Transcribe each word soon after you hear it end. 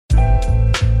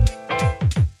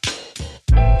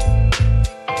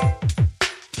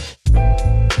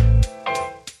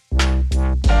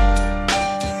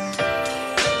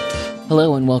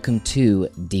welcome to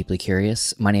Deeply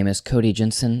Curious. My name is Cody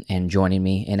Jensen, and joining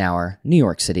me in our New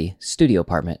York City studio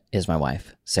apartment is my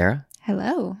wife, Sarah.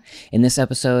 Hello. In this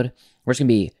episode, we're just going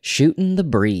to be shooting the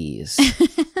breeze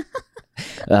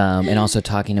and also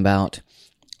talking about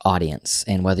audience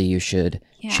and whether you should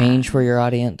change for your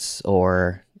audience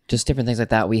or just different things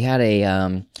like that. We had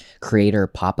a creator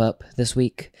pop-up this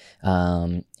week,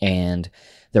 and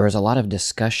there was a lot of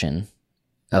discussion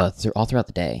all throughout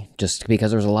the day, just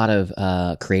because there was a lot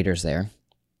of creators there.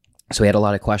 So we had a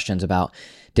lot of questions about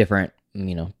different,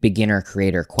 beginner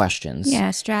creator questions.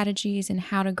 Yeah, strategies and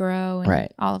how to grow and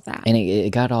all of that. And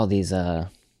it got all these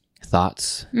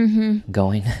thoughts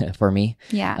going for me.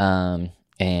 Yeah.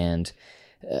 And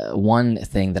one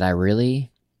thing that I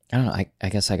really, I don't know, I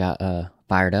guess I got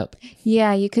fired up.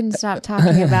 Yeah, you couldn't stop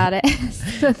talking about it.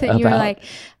 So that you were like,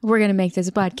 we're going to make this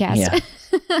a podcast. Yeah.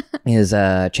 Is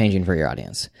changing for your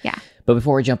audience. Yeah. But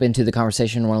before we jump into the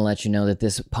conversation, I want to let you know that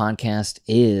this podcast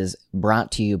is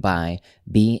brought to you by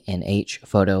B&H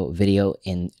Photo Video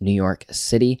in New York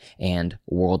City and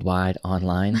worldwide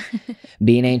online.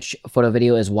 B&H Photo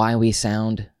Video is why we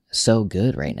sound so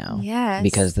good right now. Yes.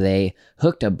 Because they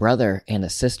hooked a brother and a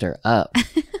sister up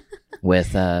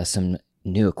with some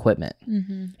new equipment.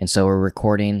 And so we're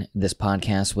recording this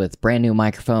podcast with brand new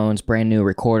microphones, brand new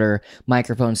recorder,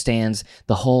 microphone stands,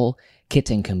 the whole kit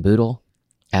and caboodle,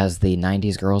 as the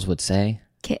 90s girls would say.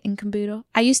 Kit and caboodle.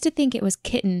 I used to think it was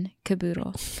kitten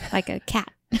caboodle, like a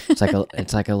cat. It's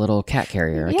like a little cat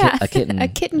carrier, a kitten. A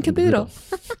kitten caboodle.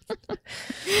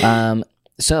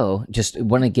 So just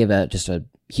want to give a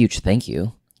huge thank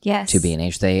you to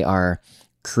B&H. They are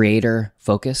creator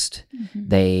focused.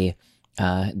 They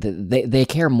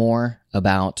care more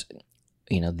about,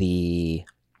 the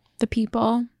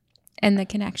people and the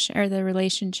connection or the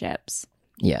relationships.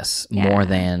 Yes, more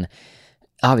than,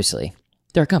 obviously,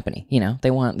 they're a company.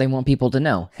 They want people to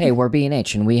know, hey, we're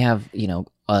B&H, and we have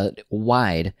a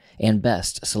wide and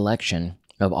best selection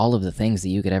of all of the things that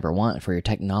you could ever want for your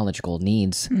technological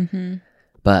needs.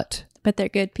 But they're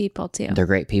good people too. They're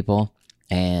great people,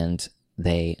 and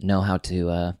they know how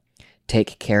to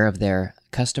take care of their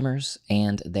customers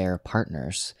and their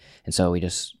partners. And so we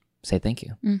just say thank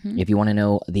you. If you want to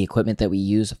know the equipment that we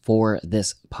use for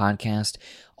this podcast,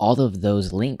 all of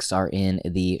those links are in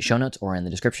the show notes or in the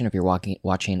description if you're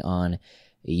watching on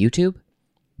YouTube.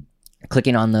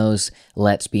 Clicking on those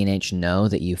lets B&H know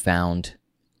that you found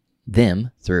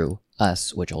them through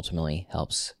us, which ultimately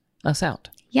helps us out.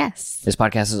 Yes. This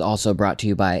podcast is also brought to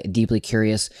you by Deeply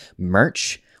Curious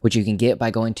merch, which you can get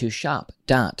by going to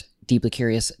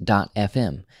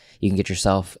shop.deeplycurious.fm. You can get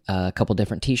yourself a couple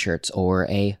different t-shirts or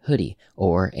a hoodie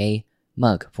or a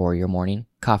mug for your morning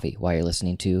coffee while you're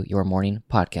listening to your morning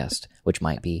podcast, which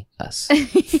might be us. So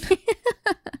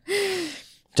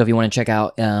if you want to check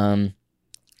out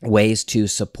ways to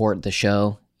support the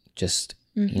show, just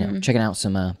checking out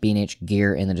some B&H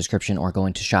gear in the description or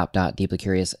going to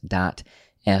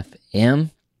shop.deeplycurious.fm.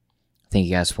 Thank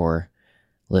you guys for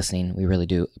listening. We really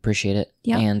do appreciate it.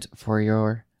 Yep. And for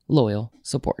your loyal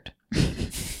support.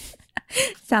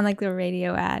 Sound like the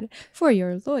radio ad for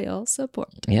your loyal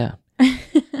support. Yeah.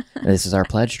 This is our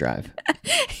pledge drive.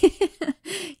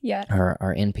 Yeah.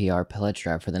 Our NPR pledge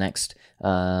drive for the next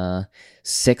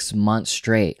 6 months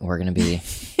straight. We're going to be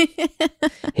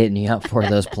hitting you up for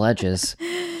those pledges.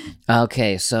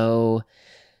 Okay, so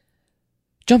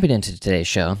jumping into today's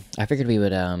show, I figured we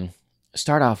would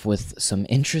start off with some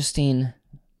interesting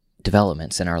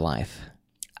developments in our life.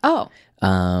 Oh.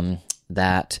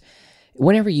 That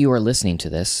whenever you are listening to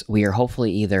this, we are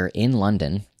hopefully either in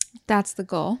London. That's the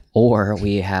goal. Or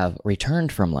we have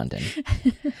returned from London.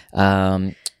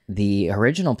 The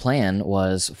original plan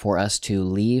was for us to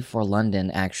leave for London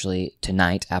actually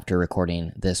tonight after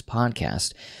recording this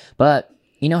podcast. But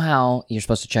you know how you're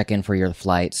supposed to check in for your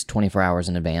flights 24 hours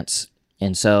in advance?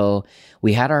 And so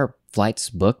we had our flights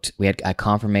booked. We had a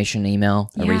confirmation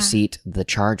email, a receipt. The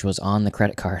charge was on the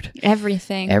credit card.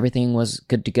 Everything was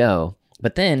good to go.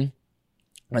 But then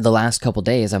the last couple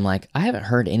days, I'm like, I haven't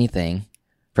heard anything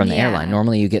from the airline.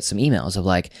 Normally you get some emails of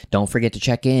like, don't forget to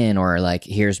check in, or like,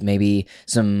 here's maybe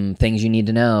some things you need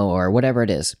to know, or whatever it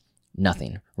is.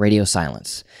 Nothing. Radio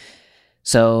silence.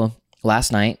 So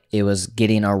last night it was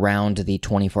getting around the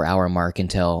 24-hour mark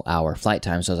until our flight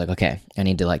time. So I was like, okay, I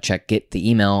need to get the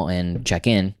email and check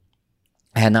in.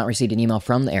 I had not received an email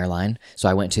from the airline. So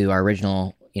I went to our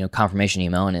original, confirmation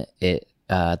email, and it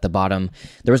at the bottom,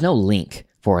 there was no link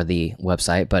for the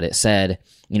website, but it said,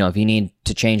 if you need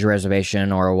to change your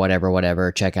reservation or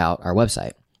whatever, check out our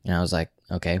website. And I was like,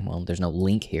 okay, well, there's no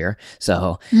link here.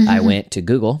 So I went to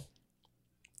Google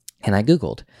and I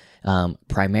Googled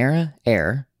Primera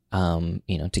Air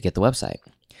to get the website.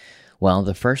 Well,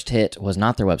 the first hit was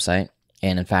not their website,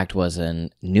 and in fact was a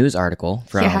news article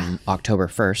from October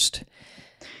 1st.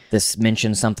 This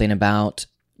mentioned something about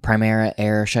Primera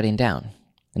Air shutting down.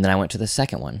 And then I went to the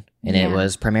second one, and it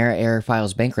was Primera Air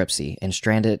files bankruptcy and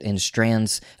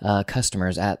strands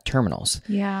customers at terminals.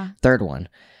 Yeah. Third one,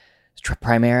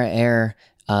 Primera Air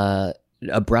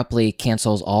abruptly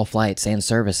cancels all flights and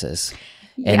services.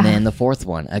 And then the fourth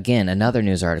one, again, another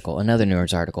news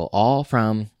article, all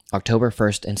from October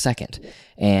 1st and 2nd.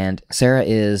 And Sarah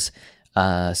is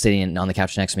sitting on the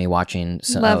couch next to me watching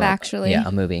Love Actually. Yeah,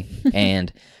 a movie.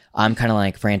 And I'm kind of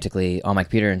like frantically on my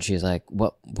computer, and she's like,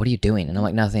 what are you doing? And I'm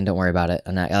like, nothing, don't worry about it.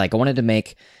 And I wanted to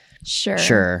make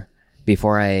sure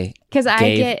before because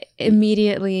I get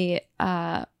immediately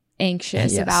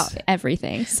anxious about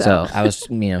everything. So I was,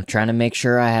 trying to make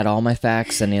sure I had all my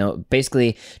facts and,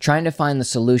 basically trying to find the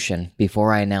solution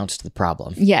before I announced the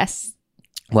problem. Yes.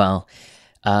 Well,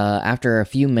 after a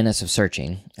few minutes of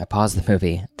searching, I paused the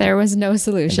movie. There was no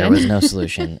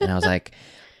solution. And I was like,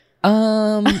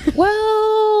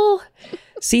 well,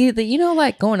 see that,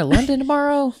 like going to London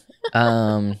tomorrow.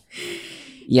 That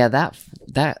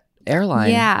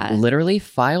airline literally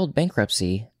filed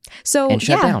bankruptcy. And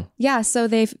shut down. Yeah, so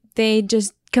they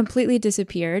just completely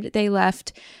disappeared. They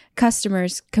left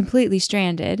customers completely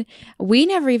stranded. We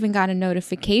never even got a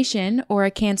notification or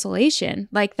a cancellation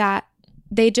like that.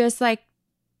 They just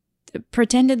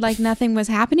pretended like nothing was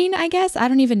happening, I guess. I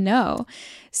don't even know.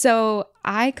 So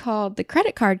I called the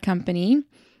credit card company,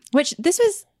 which this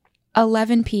was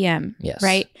 11 p.m. Yes.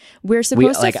 Right? We're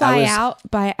supposed to fly out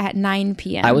at 9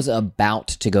 p.m. I was about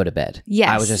to go to bed. Yes.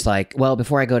 I was just like, well,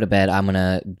 before I go to bed, I'm going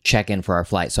to check in for our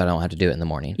flight so I don't have to do it in the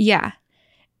morning. Yeah.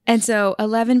 And so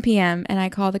 11 p.m. and I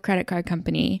called the credit card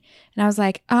company and I was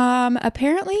like,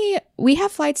 apparently we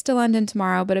have flights to London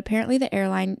tomorrow, but apparently the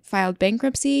airline filed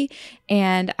bankruptcy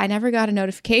and I never got a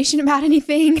notification about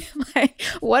anything. Like,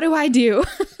 what do I do?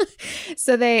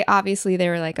 So they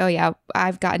were like, oh yeah,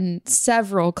 I've gotten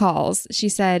several calls. She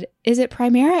said, is it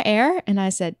Primera Air? And I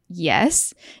said,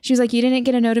 yes. She was like, you didn't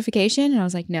get a notification? And I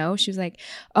was like, no. She was like,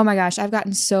 oh my gosh, I've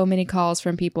gotten so many calls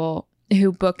from people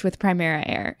who booked with Primera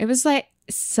Air. It was like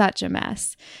such a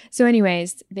mess. So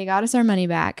anyways, they got us our money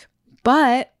back,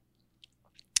 but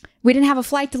we didn't have a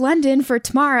flight to London for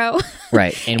tomorrow.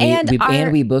 Right.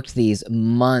 And we booked these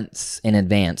months in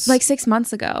advance. Like 6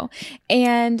 months ago.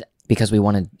 And because we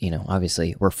wanted,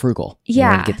 obviously we're frugal. Yeah.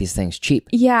 We want to get these things cheap.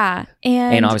 Yeah.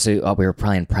 And obviously we were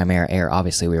playing Primera Air.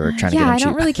 Obviously we were trying to get them cheap. I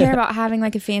don't really care about having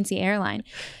like a fancy airline.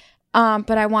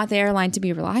 But I want the airline to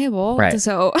be reliable. Right.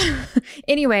 So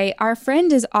anyway, our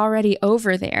friend is already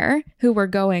over there who we're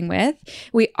going with.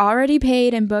 We already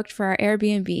paid and booked for our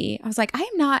Airbnb. I was like, I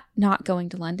am not going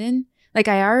to London. Like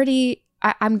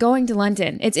I'm going to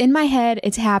London. It's in my head.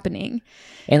 It's happening.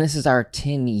 And this is our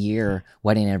 10-year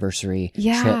wedding anniversary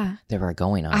trip that we're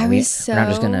going on. We're not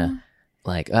just going to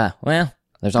well,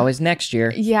 there's always next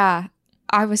year. Yeah.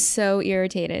 I was so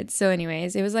irritated. So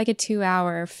anyways, it was like a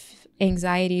 2-hour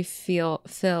anxiety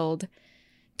filled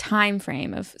time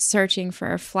frame of searching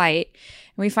for a flight.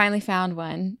 And we finally found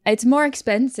one. It's more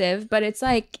expensive, but it's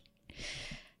like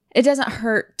it doesn't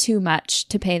hurt too much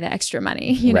to pay the extra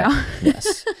money, you know?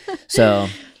 Yes. So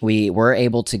we were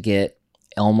able to get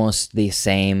almost the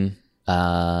same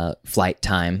flight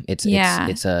time. It's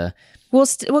a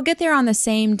we'll get there on the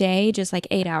same day, just like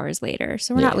 8 hours later.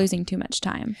 So we're not losing too much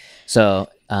time. So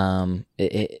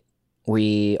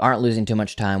we aren't losing too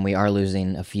much time. We are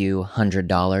losing a few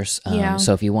 $100.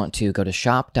 So if you want to go to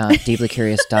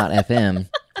shop.deeplycurious.fm,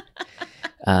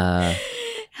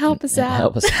 help us out.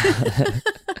 Help us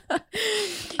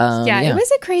out. It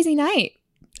was a crazy night.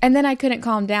 And then I couldn't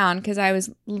calm down because I was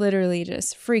literally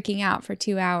just freaking out for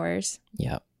 2 hours.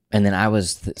 Yeah. And then I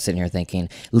was sitting here thinking,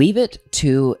 leave it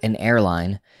to an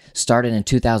airline started in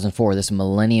 2004, this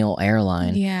millennial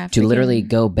airline, to literally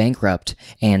go bankrupt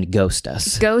and ghost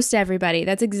us. Ghost everybody.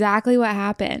 That's exactly what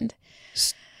happened.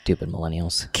 Stupid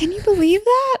millennials. Can you believe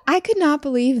that? I could not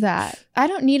believe that. I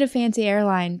don't need a fancy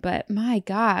airline, but my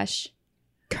gosh,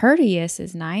 courteous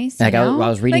is nice. Like I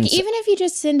was reading, like even if you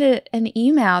just send an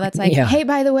email that's like, "Hey,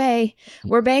 by the way,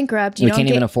 we're bankrupt. We can't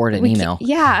even afford an email."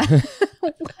 Yeah,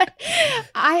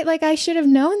 I should have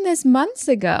known this months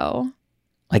ago.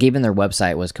 Like even their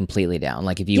website was completely down.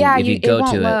 Like if you go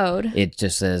to it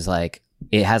just says like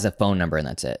it has a phone number and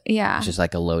that's it. Yeah, it's just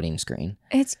like a loading screen.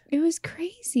 It was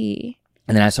crazy.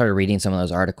 And then I started reading some of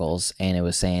those articles, and it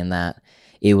was saying that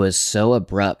it was so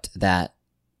abrupt that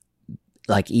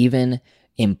like even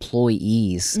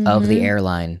employees of the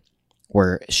airline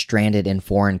were stranded in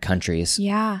foreign countries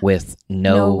with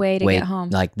no way to get home,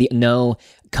 like no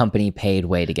company paid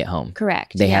way to get home.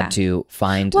 Correct. They yeah. had to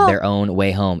find their own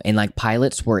way home. And like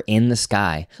pilots were in the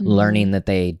sky learning that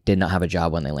they did not have a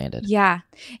job when they landed. Yeah.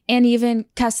 And even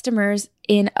customers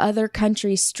in other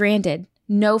countries stranded,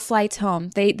 no flights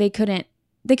home. They couldn't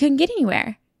get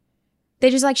anywhere. They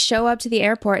just like show up to the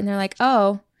airport and they're like,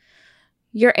 "Oh,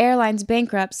 your airline's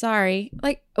bankrupt. Sorry."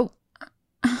 Like, oh.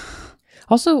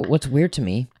 Also, what's weird to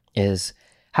me is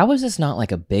how is this not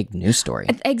like a big news story?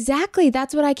 Exactly.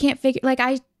 That's what I can't figure. Like,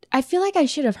 I feel like I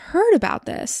should have heard about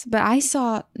this, but I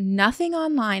saw nothing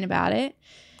online about it.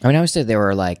 I mean, I always said there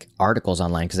were like articles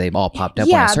online because they all popped up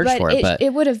when I searched for it. But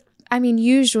it would have, I mean,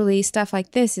 usually stuff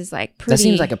like this is like pretty. That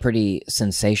seems like a pretty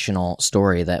sensational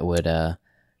story that would,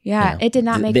 it did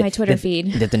not make my Twitter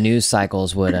feed. That the news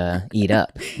cycles would eat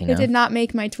up. You know? It did not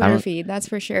make my Twitter feed, that's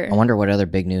for sure. I wonder what other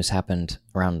big news happened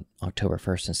around October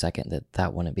 1st and 2nd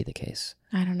that wouldn't be the case.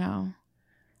 I don't know.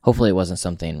 Hopefully it wasn't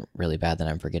something really bad that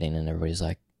I'm forgetting and everybody's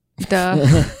like,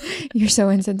 duh. You're so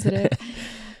insensitive.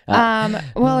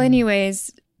 Well,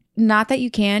 anyways, not that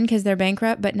you can because they're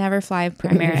bankrupt, but never fly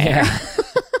Primera Air.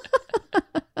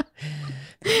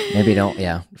 Maybe don't,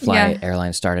 fly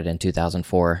airlines started in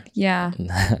 2004. Yeah.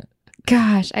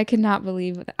 Gosh, I could not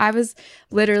believe it. I was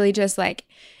literally just like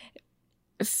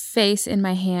face in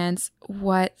my hands.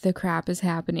 What the crap is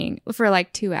happening for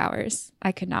like 2 hours?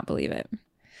 I could not believe it.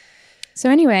 So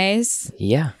anyways.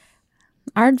 Yeah.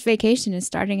 Our vacation is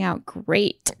starting out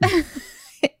great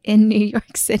in New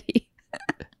York City.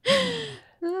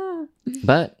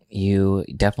 But you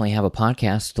definitely have a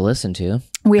podcast to listen to.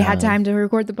 We had time to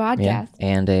record the podcast. Yeah,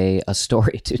 and a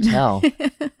story to tell.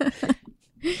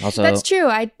 Also, that's true.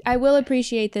 I will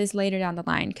appreciate this later down the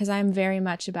line because I'm very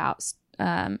much about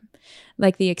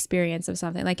like the experience of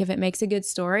something. Like if it makes a good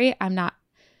story, I'm not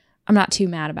too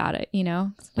mad about it, you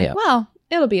know? Like, well,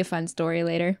 it'll be a fun story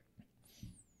later.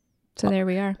 So there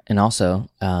we are. And also,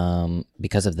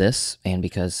 because of this and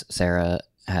because Sarah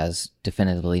has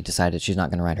definitively decided she's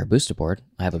not going to ride her booster board,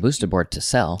 I have a booster board to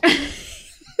sell.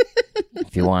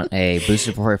 If you want a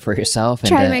booster board for yourself and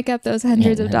try to make up those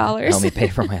hundreds of dollars. Help me pay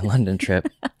for my London trip.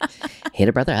 Hit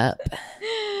a brother up.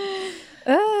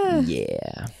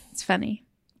 Yeah. It's funny.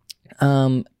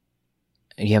 Do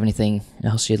you have anything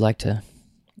else you'd like to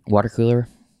water cooler?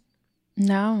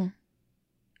 No.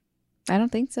 I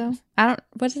don't think so. What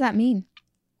does that mean?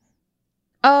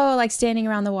 Oh, like standing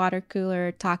around the water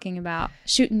cooler talking about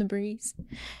shooting the breeze.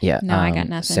 Yeah. No, I got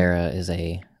nothing. Sarah is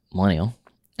a millennial.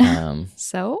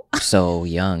 So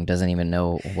young, doesn't even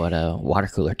know what a water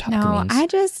cooler talk means. I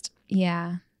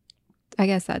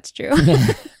guess that's true.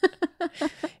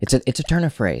 It's a turn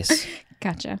of phrase.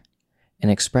 Gotcha. An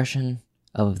expression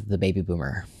of the baby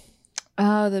boomer.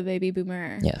 Oh, the baby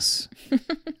boomer. Yes.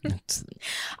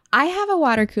 I have a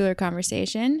water cooler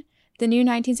conversation. The new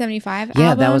 1975 album.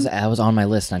 Yeah, that was on my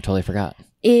list and I totally forgot.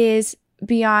 Is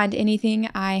beyond anything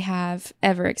I have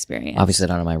ever experienced. Obviously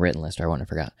not on my written list or I wouldn't have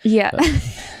forgot. Yeah.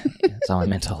 It's on my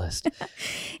mental list.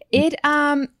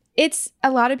 It's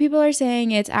a lot of people are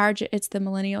saying it's the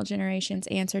millennial generation's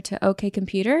answer to OK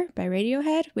Computer by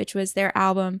Radiohead, which was their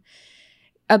album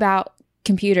about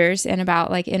computers and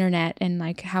about like internet and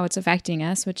like how it's affecting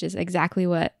us, which is exactly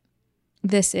what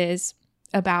this is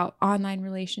about, online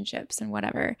relationships and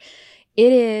whatever.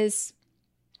 It is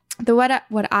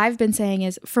what I've been saying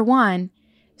is, for one,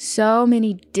 so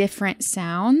many different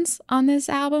sounds on this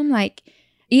album. Like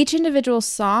each individual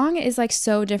song is like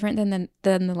so different than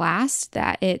the last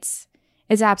that it's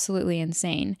absolutely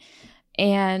insane.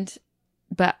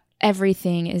 But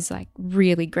everything is like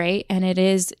really great, and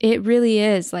it really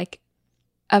is like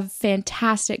a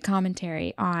fantastic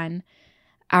commentary on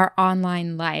our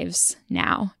online lives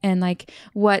now and like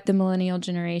what the millennial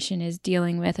generation is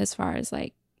dealing with as far as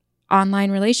like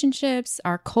online relationships,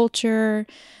 our culture,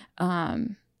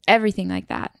 everything like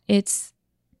that. It's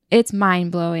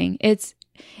mind-blowing. It's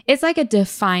like a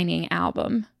defining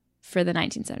album for the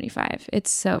 1975. It's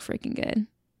so freaking good.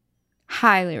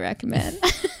 Highly recommend.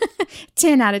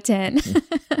 10 out of 10.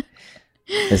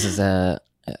 This is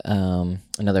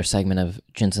another segment of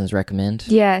Jensen's Recommend.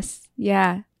 Yes.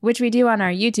 Yeah. Which we do on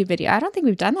our YouTube video. I don't think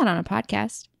we've done that on a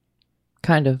podcast.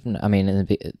 Kind of. I mean, in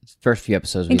the first few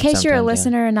episodes. In case you're a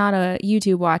listener and not a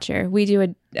YouTube watcher, we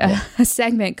do a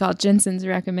segment called Jensen's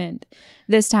Recommend.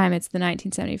 This time it's the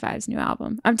 1975's new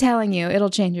album. I'm telling you,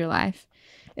 it'll change your life.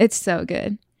 It's so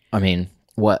good. I mean,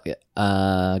 what?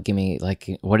 Give me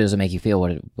what does it make you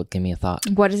feel? Give me a thought.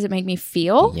 What does it make me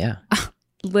feel? Yeah.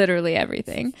 Literally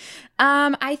everything.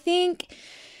 I think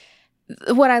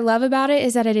what I love about it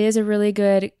is that it is a really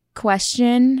good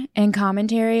question and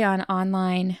commentary on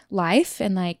online life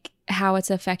and like how it's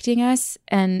affecting us.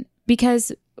 And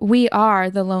because we are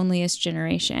the loneliest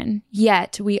generation,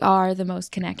 yet we are the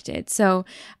most connected. So,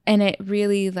 and it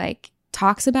really like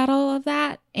talks about all of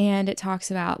that. And it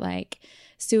talks about like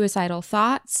suicidal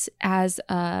thoughts as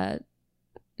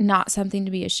not something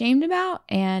to be ashamed about.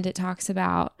 And it talks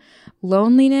about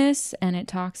loneliness, and it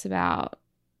talks about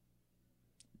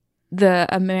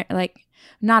like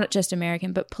not just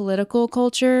American, but political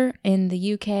culture in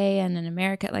the UK and in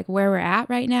America, like where we're at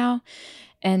right now.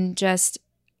 And just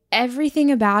everything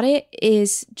about it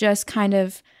is just kind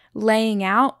of laying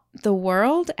out the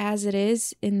world as it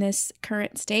is in this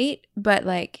current state, but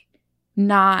like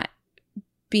not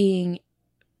being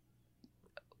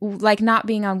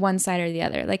on one side or the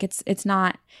other. Like it's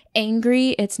not angry,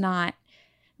 it's not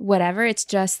whatever. It's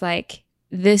just like,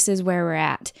 this is where we're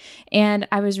at. And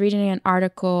I was reading an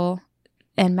article,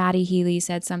 and Maddie Healy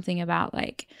said something about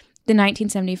like the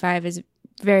 1975 is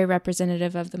very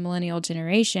representative of the millennial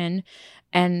generation.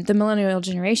 And the millennial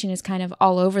generation is kind of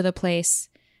all over the place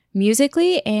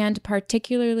musically and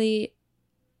particularly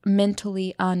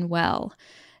mentally unwell.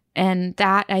 And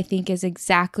that, I think, is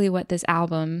exactly what this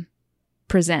album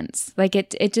presents. Like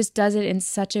it just does it in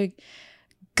such a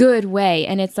good way.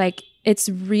 And it's like, it's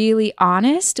really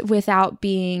honest without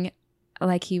being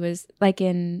like he was like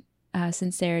in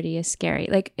Sincerity is Scary.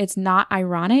 Like it's not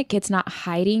ironic. It's not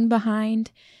hiding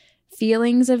behind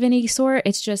feelings of any sort.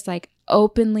 It's just like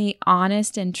openly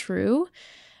honest and true,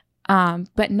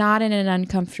 but not in an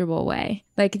uncomfortable way.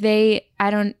 Like I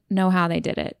don't know how they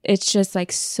did it. It's just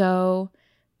like so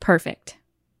perfect.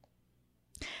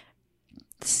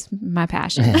 It's my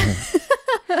passion. So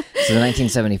the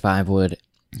 1975 would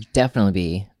definitely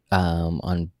be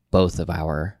on both of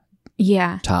our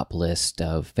top list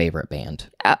of favorite band.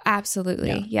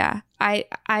 Absolutely. Yeah. I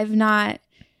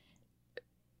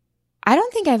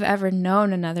don't think I've ever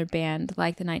known another band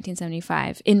like the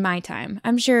 1975 in my time.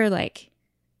 I'm sure like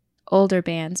older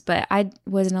bands, but I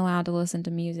wasn't allowed to listen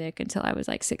to music until I was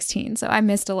like 16. So I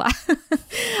missed a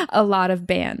lot of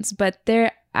bands, but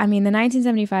the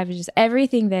 1975 is just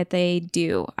everything that they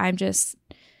do. I'm just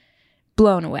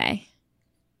blown away.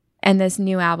 And this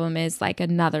new album is like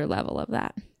another level of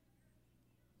that.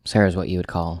 Sarah's what you would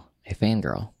call a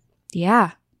fangirl.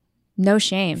 Yeah. No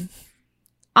shame.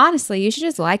 Honestly, you should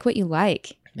just like what you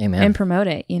like. Amen. And promote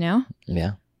it, you know?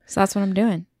 Yeah. So that's what I'm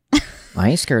doing. I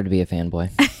ain't scared to be a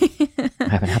fanboy. I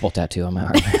have an apple tattoo on my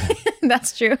arm.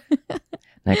 That's true.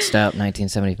 Next up,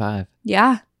 1975.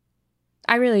 Yeah.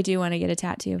 I really do want to get a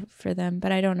tattoo for them,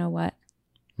 but I don't know what.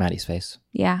 Maddie's face.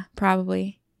 Yeah,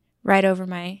 probably. Right over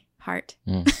my heart.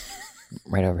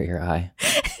 Right over your eye.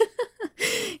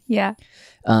 Yeah.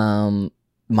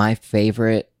 My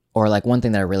favorite, or like one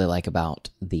thing that I really like about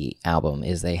the album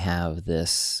is they have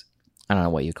this, I don't know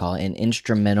what you call it, an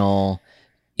instrumental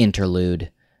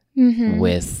interlude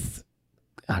with,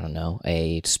 I don't know,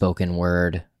 a spoken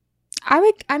word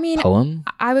poem?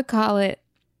 I would call it,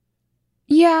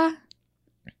 yeah.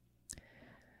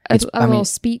 A little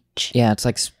speech. Yeah, it's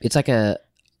like a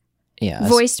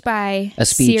voiced by a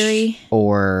speech Siri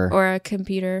or a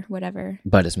computer, whatever.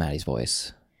 But it's Maddie's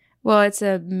voice. Well, it's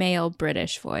a male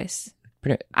British voice.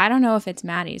 I don't know if it's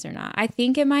Maddie's or not. I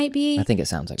think it might be. I think it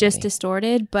sounds like just Maddie.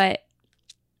 Distorted, but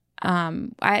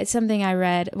something I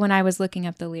read when I was looking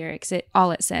up the lyrics,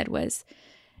 all it said was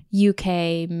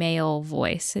UK male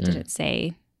voice. It didn't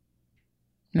say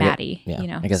Maddie. Yeah. You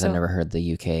know, I guess I've never heard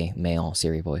the UK male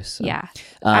Siri voice. So. Yeah,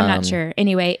 I'm not sure.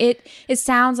 Anyway, it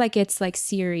sounds like it's like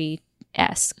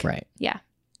Siri-esque. Right. Yeah.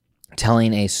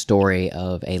 Telling a story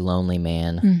of a lonely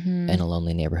man in a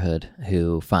lonely neighborhood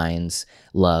who finds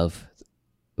love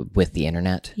with the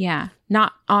internet. Yeah.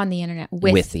 Not on the internet,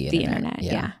 with the internet.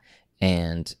 Yeah.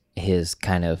 And his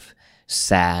kind of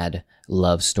sad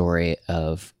love story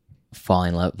of falling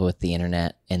in love with the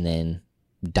internet and then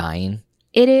dying.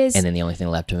 It is. And then the only thing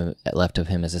left of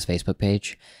him is his Facebook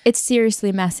page. It's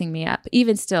seriously messing me up.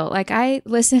 Even still, like I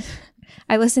listened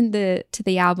to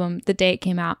the album the day it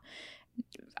came out.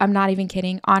 I'm not even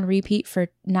kidding, on repeat for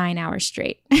 9 hours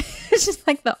straight. It's just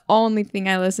like the only thing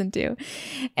I listen to.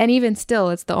 And even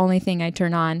still, it's the only thing I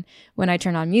turn on when I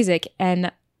turn on music.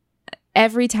 And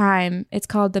every time, it's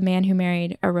called The Man Who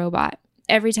Married a Robot.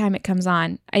 Every time it comes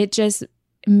on, it just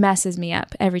messes me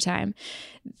up every time.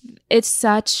 It's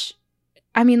such,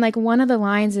 like one of the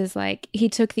lines is like, he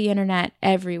took the internet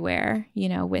everywhere,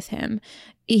 with him.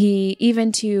 He,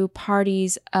 even to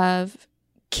parties of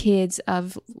kids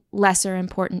of lesser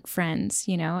important friends,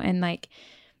 and like,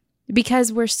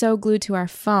 because we're so glued to our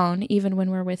phone, even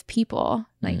when we're with people,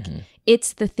 like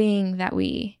it's the thing that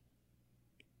we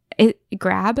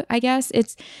grab, I guess.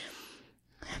 It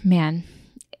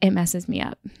messes me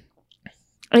up.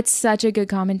 It's such a good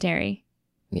commentary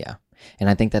Yeah. And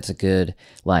I think that's a good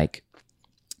like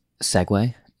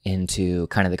segue into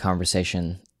kind of the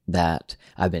conversation that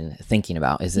I've been thinking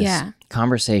about is this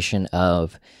conversation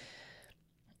of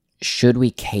should we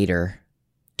cater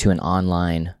to an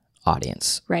online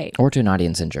audience, right, or to an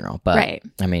audience in general? But right.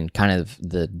 I mean, kind of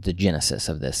the genesis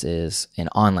of this is an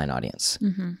online audience,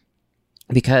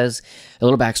 because a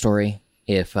little backstory.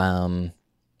 If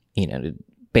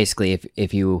basically,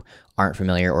 if you aren't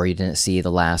familiar or you didn't see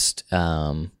the last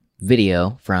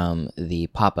video from the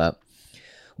pop-up,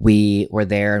 we were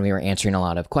there and we were answering a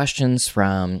lot of questions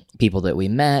from people that we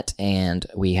met, and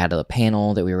we had a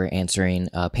panel that we were answering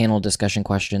panel discussion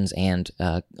questions and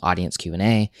audience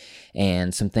Q&A,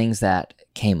 and some things that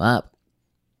came up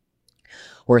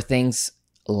were things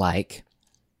like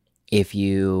if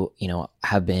you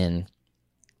have been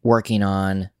working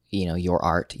on your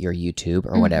art, your YouTube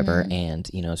or whatever, and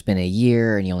it's been a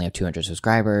year and you only have 200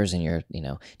 subscribers and you're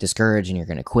discouraged and you're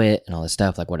going to quit and all this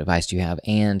stuff, like what advice do you have?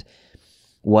 And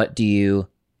what do you,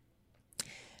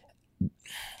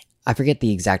 I forget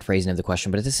the exact phrasing of the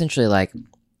question, but it's essentially like,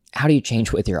 how do you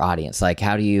change with your audience? Like,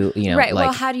 how do you, right.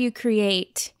 Well, how do you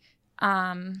create,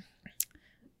 how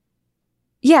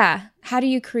do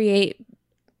you create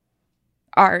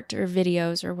art or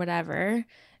videos or whatever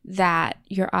that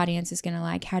your audience is going to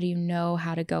like? How do you know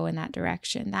how to go in that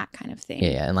direction? That kind of thing.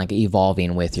 Yeah. And like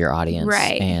evolving with your audience,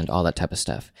 right, and all that type of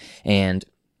stuff. And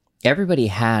everybody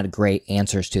had great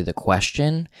answers to the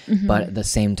question, but at the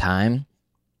same time,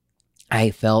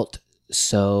 I felt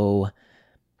so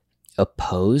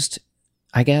opposed,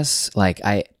 I guess. Like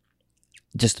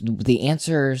the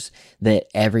answers that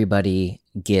everybody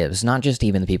gives, not just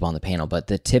even the people on the panel, but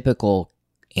the typical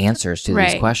answers to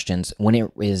these questions when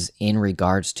it is in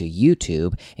regards to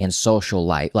YouTube and social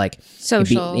life, like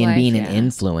being an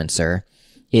influencer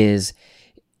is...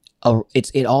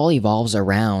 it all evolves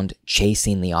around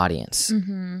chasing the audience.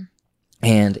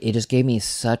 And it just gave me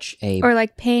such a... Or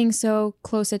like paying so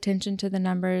close attention to the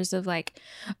numbers of like,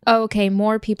 oh, okay,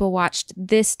 more people watched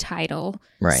this title.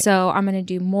 Right. So I'm going to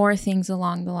do more things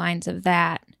along the lines of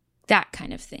that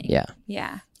kind of thing. Yeah.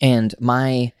 Yeah. And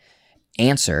my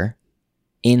answer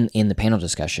in the panel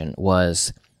discussion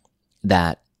was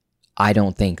that I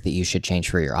don't think that you should change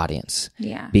for your audience.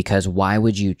 Yeah. Because why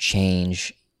would you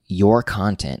change your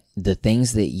content, the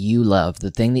things that you love, the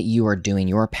thing that you are doing,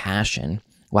 your passion?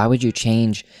 Why would you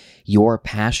change your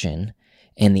passion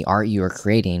and the art you are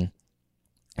creating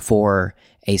for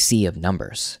a sea of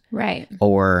numbers? Right.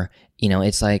 Or,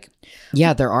 it's like,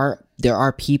 yeah, there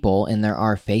are people and there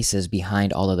are faces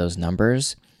behind all of those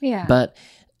numbers. Yeah. But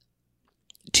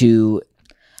to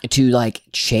like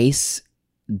chase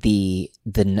the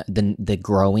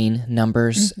growing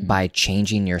numbers by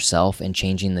changing yourself and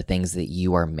changing the things that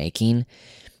you are making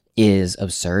is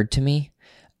absurd to me.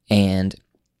 And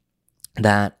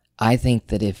that I think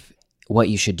that if what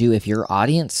you should do, if your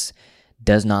audience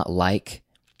does not like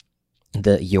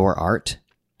your art,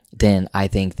 then I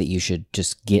think that you should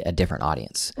just get a different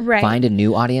audience. Right. Find a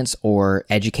new audience or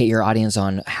educate your audience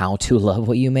on how to love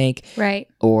what you make. Right.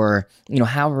 Or,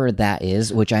 however that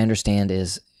is, which I understand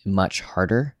is much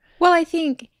harder. Well, I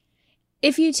think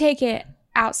if you take it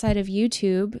outside of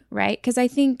YouTube, right? Because I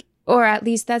think, or at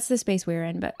least that's the space we're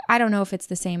in, but I don't know if it's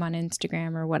the same on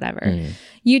Instagram or whatever.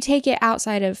 You take it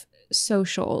outside of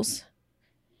socials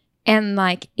and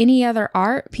like any other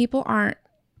art, people aren't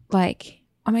like,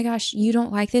 oh my gosh, you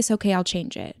don't like this? Okay, I'll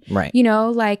change it. Right.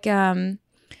 Like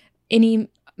any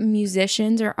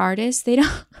musicians or artists, they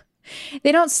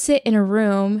don't sit in a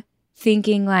room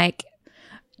thinking like,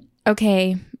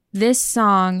 okay, this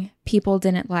song people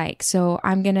didn't like, so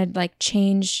I'm going to like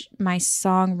change my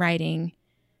songwriting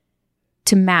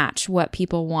to match what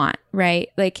people want, right?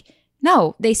 Like,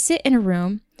 no, they sit in a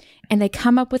room and they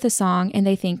come up with a song and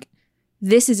they think,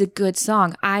 this is a good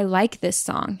song. I like this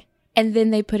song. And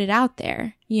then they put it out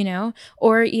there,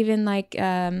 or even like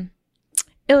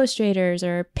illustrators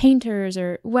or painters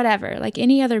or whatever, like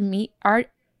any other art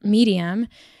medium,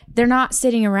 they're not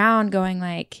sitting around going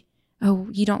like, oh,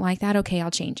 you don't like that? Okay,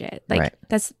 I'll change it. Like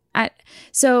right.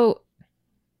 So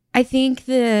I think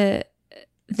the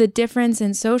difference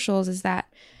in socials is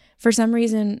that for some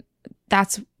reason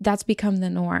that's become the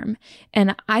norm.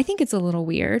 And I think it's a little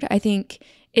weird. I think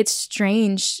it's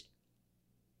strange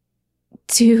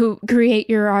to create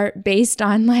your art based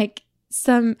on like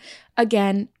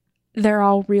again, they're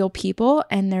all real people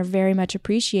and they're very much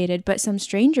appreciated, but some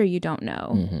stranger you don't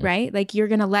know, right? Like you're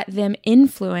going to let them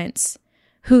influence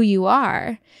who you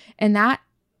are. And that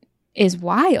is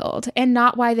wild and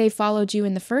not why they followed you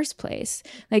in the first place.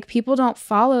 Like people don't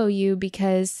follow you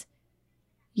because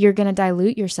you're going to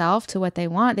dilute yourself to what they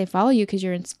want. They follow you because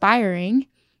you're inspiring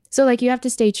So like you have to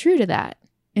stay true to that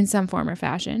in some form or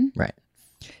fashion. Right.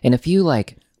 And if you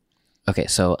like, okay,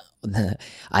 so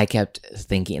I kept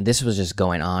thinking, this was just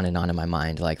going on in my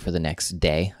mind, like for the next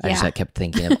day. I just kept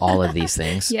thinking of all of these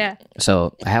things. Yeah.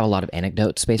 So I have a lot of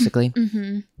anecdotes basically.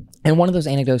 Mm-hmm. And one of those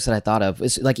anecdotes that I thought of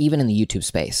is like, even in the YouTube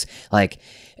space, like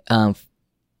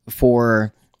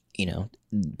for,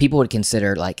 people would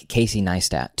consider like Casey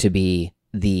Neistat to be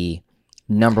the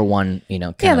number one,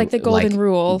 kind like the golden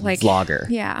rule, like vlogger.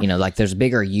 Yeah. Like there's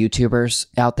bigger YouTubers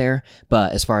out there,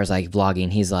 but as far as like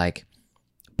vlogging, he's like,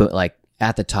 but like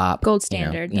at the top, gold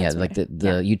standard. Like the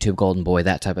YouTube golden boy,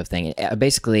 that type of thing.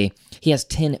 Basically, he has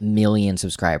 10 million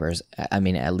subscribers. I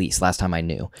mean, at least last time I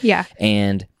knew. Yeah.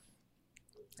 And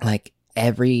like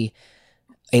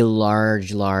a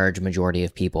large majority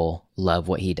of people love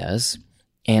what he does.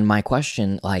 And my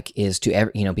question like is to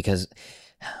every, because,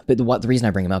 but the reason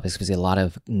I bring him up is because a lot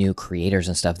of new creators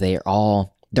and stuff, they're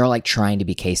like trying to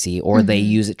be Casey, or they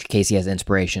use Casey as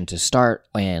inspiration to start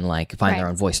and like find their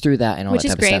own voice through that and all that type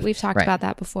of stuff. Which is great. We've talked about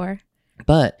that before.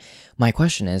 But my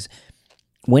question is,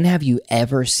 when have you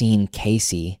ever seen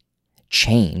Casey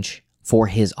change for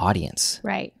his audience?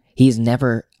 Right.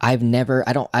 I've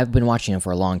been watching him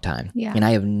for a long time. Yeah. And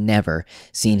I have never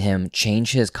seen him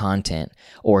change his content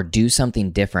or do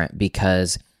something different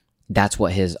because that's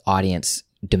what his audience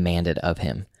demanded of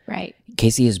him. Right.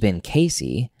 Casey has been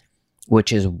Casey,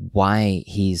 which is why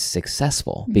he's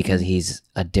successful, because he's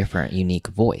a different, unique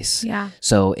voice. Yeah.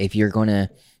 So if you're going to,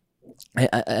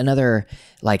 another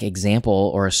like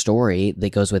example or a story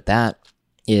that goes with that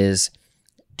is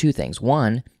two things.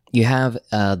 One, you have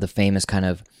the famous kind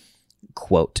of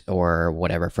quote or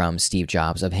whatever from Steve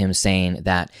Jobs of him saying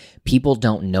that people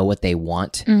don't know what they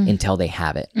want until they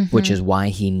have it, which is why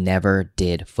he never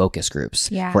did focus groups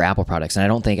for Apple products. And I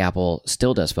don't think Apple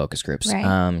still does focus groups.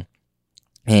 Right.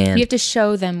 And you have to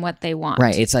show them what they want.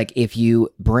 Right. It's like if you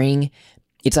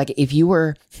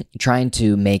were trying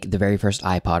to make the very first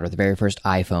iPod or the very first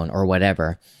iPhone or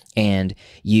whatever, and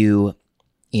you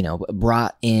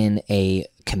brought in a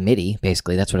committee,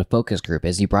 basically, that's what a focus group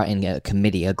is. You brought in a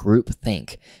committee, a group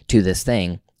think to this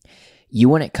thing. You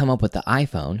wouldn't come up with the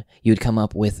iPhone. You would come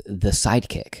up with the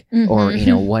Sidekick or,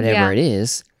 whatever it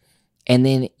is. And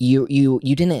then you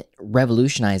didn't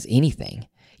revolutionize anything.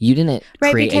 You didn't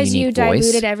create a unique voice. Because you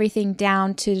diluted everything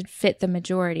down to fit the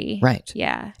majority. Right.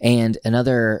 Yeah. And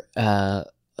another, a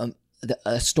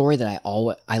story that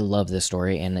I love this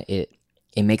story, and it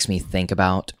makes me think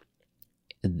about,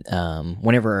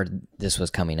 whenever this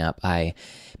was coming up, I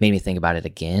made me think about it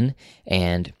again.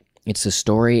 And it's a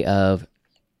story of,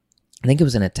 I think it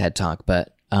was in a TED Talk,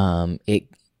 but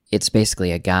it's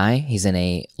basically a guy, he's in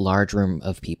a large room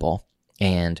of people,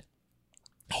 and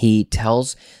he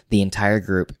tells the entire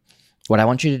group, what I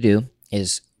want you to do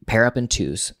is pair up in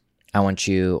twos. I want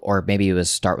you, or maybe it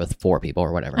was start with 4 people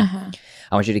or whatever. I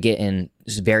want you to get in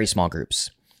very small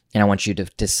groups, and I want you to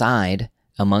decide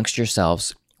amongst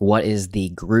yourselves what is the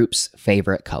group's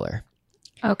favorite color.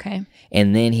 Okay.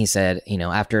 And then he said,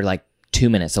 after like 2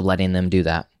 minutes of letting them do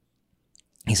that,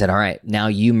 he said, all right, now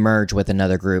you merge with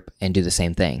another group and do the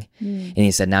same thing. And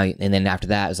he said, and then after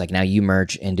that, it was like, now you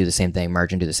merge and do the same thing,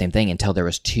 merge and do the same thing, until there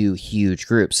was 2 huge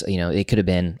groups. It could have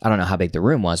been, I don't know how big the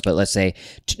room was, but let's say,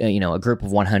 a group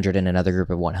of 100 and another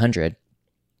group of 100.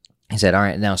 He said, all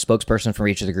right, now spokesperson for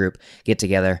each of the group get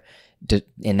together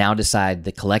and now decide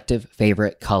the collective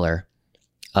favorite color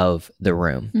of the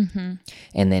room.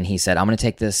 And then he said, I'm going to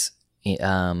take this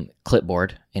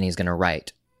clipboard, and he's going to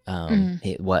write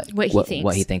what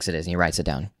he thinks it is, and he writes it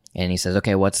down. And he says,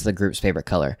 okay, what's the group's favorite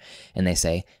color? And they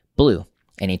say blue.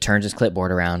 And he turns his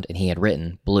clipboard around, and he had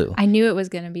written blue. I knew it was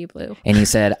going to be blue. And he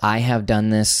said, I have done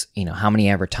this, how many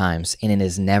ever times, and it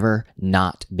has never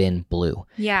not been blue.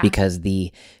 Yeah. Because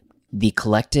the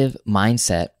collective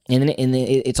mindset, and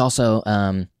it's also,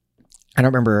 I don't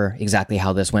remember exactly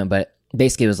how this went, but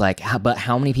basically it was like, but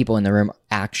how many people in the room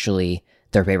actually,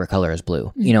 their favorite color is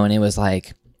blue? And it was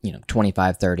like,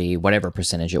 25, 30, whatever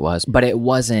percentage it was, but it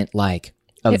wasn't like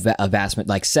a vast,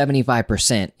 like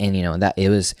 75%. And that it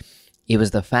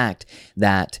was the fact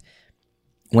that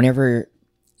whenever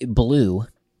blue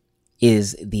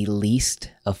is the least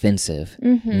offensive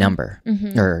number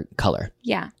or color.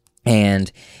 Yeah.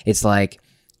 And it's like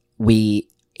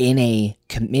in a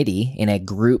committee, in a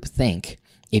group think,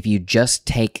 if you just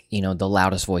take, the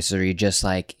loudest voices, or you just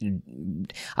like,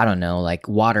 I don't know, like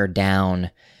water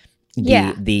down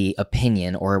the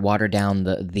opinion, or water down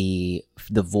the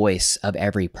voice of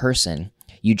every person,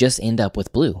 you just end up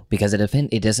with blue, because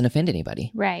it doesn't offend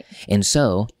anybody. Right. And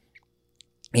so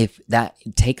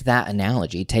take that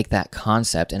analogy, take that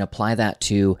concept and apply that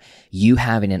to you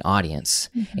having an audience,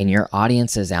 and your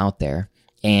audience is out there,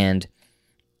 and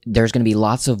there's going to be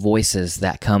lots of voices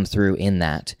that come through in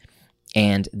that,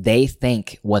 and they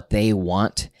think what they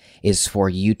want is for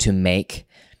you to make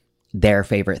their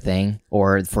favorite thing,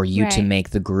 or for you to make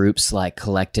the group's like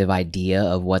collective idea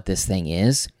of what this thing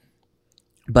is.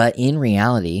 But in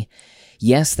reality,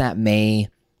 yes, that may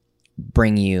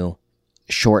bring you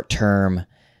short-term,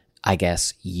 I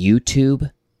guess,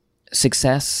 YouTube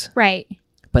success. Right.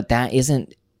 But that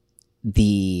isn't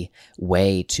the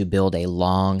way to build a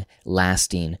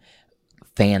long-lasting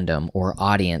fandom or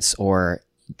audience, or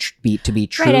to be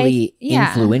truly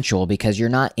influential, because you're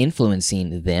not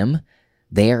influencing them.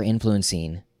 They are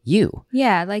influencing you.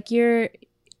 Yeah, like you're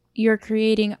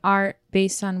creating art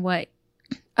based on what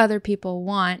other people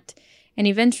want, and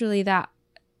eventually that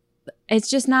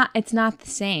it's not the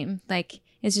same. Like,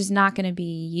 it's just not going to be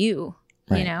you,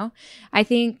 you know? I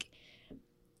think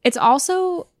it's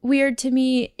also weird to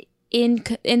me in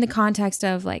the context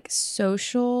of like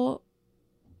social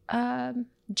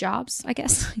jobs, I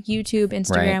guess, YouTube,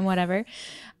 Instagram, whatever,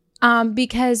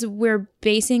 because we're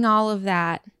basing all of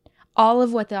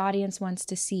what the audience wants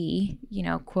to see, you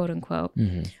know, quote unquote,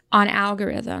 on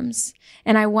algorithms.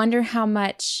 And I wonder how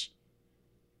much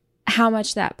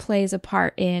that plays a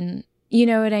part in, you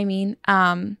know what I mean?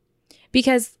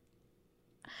 Because,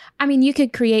 I mean, you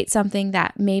could create something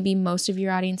that maybe most of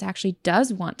your audience actually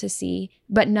does want to see,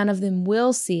 but none of them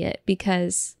will see it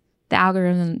because the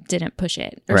algorithm didn't push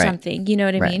it or something. You know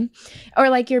what I mean? Or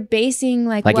like you're basing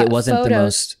like what it wasn't photos the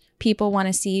most people want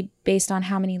to see based on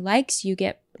how many likes you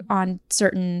get on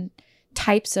certain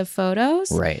types of photos.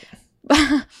 Right.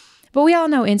 But we all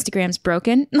know Instagram's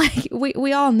broken. Like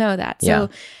we all know that. So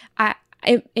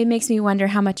it makes me wonder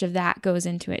how much of that goes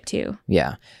into it too.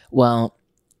 Yeah. Well,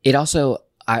 it also,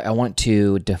 I want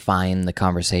to define the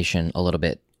conversation a little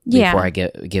bit before I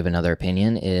give another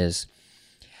opinion, is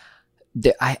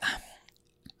I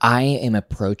am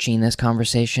approaching this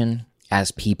conversation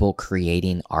as people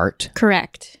creating art.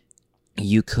 Correct.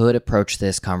 You could approach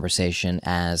this conversation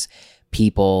as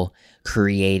people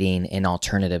creating an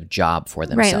alternative job for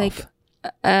themselves.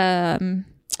 Right.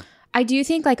 Like, I do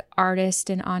think like artist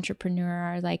and entrepreneur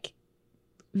are like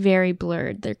very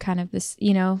blurred. They're kind of this,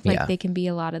 you know, like they can be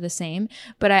a lot of the same.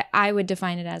 But I would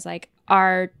define it as like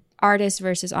artist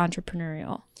versus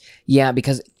entrepreneurial. Yeah,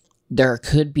 because there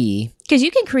could be... Because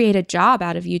you can create a job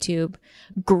out of YouTube,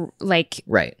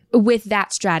 with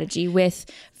that strategy, with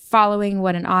following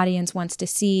what an audience wants to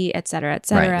see, et cetera, et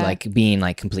cetera. Right, like being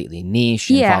like completely niche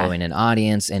and following an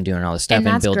audience and doing all this stuff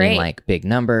and building like big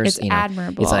numbers. It's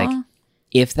admirable. It's like,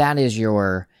 if that is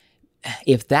your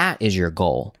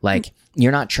goal, like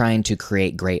you're not trying to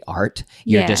create great art,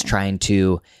 you're just trying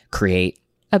to create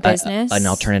a business, an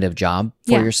alternative job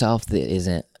for yourself that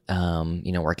isn't,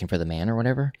 working for the man or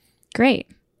whatever.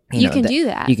 Great. You can do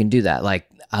that. You can do that.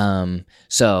 Like,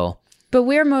 so. But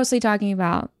we're mostly talking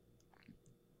about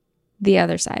the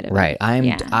other side of it. Right.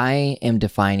 I am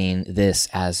defining this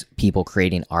as people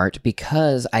creating art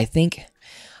because I think,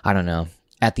 I don't know,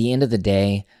 at the end of the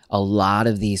day, a lot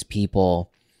of these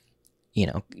people,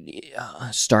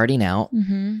 starting out,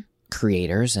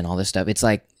 creators and all this stuff, it's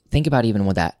like, think about even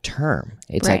with that term.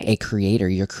 It's like a creator,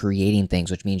 you're creating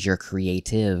things, which means you're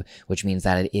creative, which means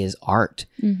that it is art.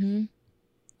 Mm-hmm.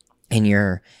 And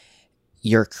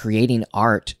you're creating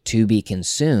art to be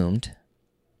consumed,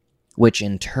 which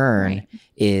in turn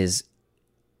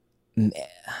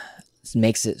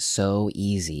makes it so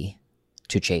easy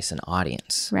to chase an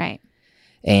audience. Right.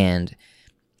 And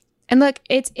look,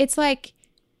 it's like,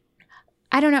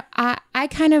 I don't know, I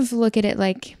kind of look at it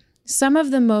like some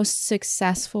of the most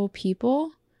successful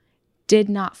people did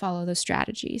not follow those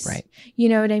strategies. Right. You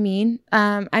know what I mean?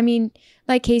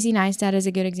 Like Casey Neistat is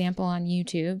a good example on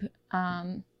YouTube.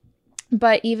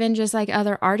 But even just like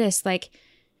other artists, like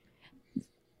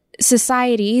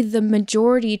society, the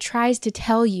majority tries to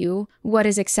tell you what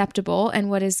is acceptable and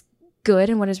what is good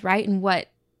and what is right and what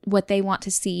they want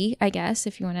to see, I guess,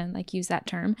 if you want to like use that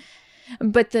term.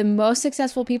 But the most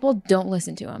successful people don't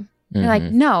listen to them. They're like,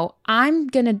 no, I'm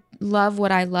going to love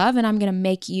what I love and I'm going to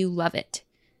make you love it.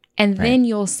 And then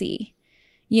you'll see,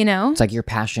 It's like your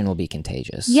passion will be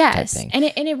contagious. Yes. Type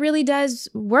thing. And it really does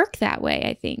work that way,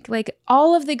 I think. Like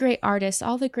all of the great artists,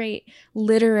 all the great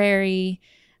literary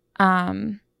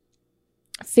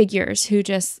figures who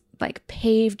just like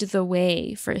paved the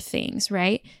way for things,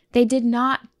 right? They did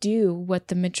not do what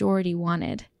the majority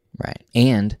wanted. Right.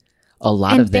 And a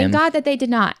lot of them... thank God that they did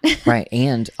not. Right.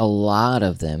 And a lot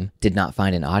of them did not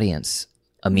find an audience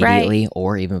immediately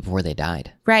or even before they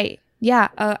died. Right. Yeah.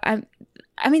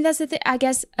 I mean, that's the thing. I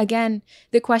guess, again,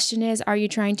 the question is, are you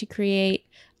trying to create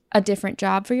a different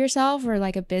job for yourself or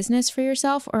like a business for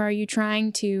yourself? Or are you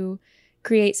trying to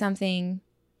create something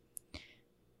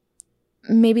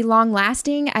maybe long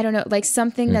lasting? I don't know, like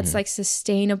something that's like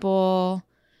sustainable.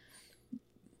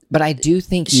 But I do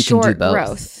think you can do short both.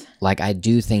 growth. Like, I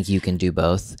do think you can do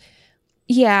both.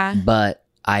 Yeah. But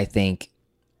I think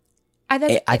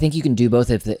you can do both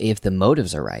if the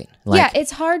motives are right. Like, yeah,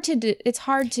 it's hard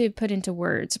to put into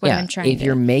words what I'm trying to. If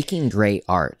you're making great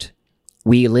art,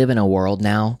 we live in a world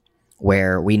now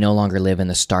where we no longer live in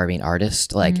the starving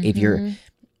artist. Like, if you're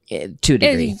to a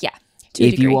degree,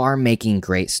 if you are making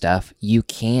great stuff, you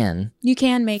can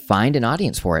find an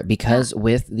audience for it, because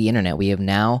with the internet, we have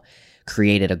now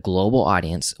created a global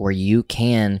audience where you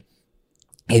can,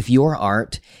 if your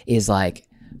art is like,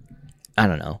 I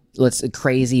don't know, let's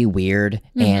crazy weird,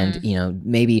 and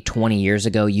maybe 20 years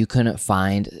ago you couldn't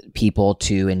find people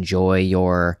to enjoy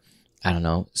your, I don't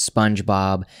know,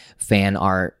 SpongeBob fan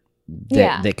art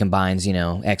that combines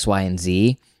X, Y, and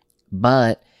Z,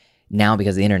 but now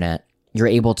because of the internet, you're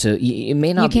able to. It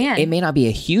may not be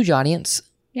a huge audience,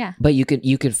 but you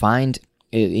could find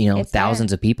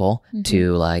thousands of people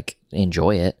to like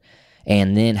enjoy it,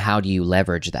 and then how do you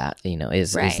leverage that?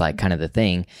 Is like kind of the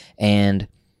thing, and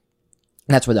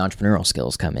that's where the entrepreneurial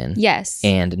skills come in. Yes,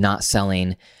 and not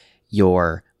selling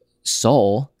your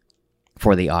soul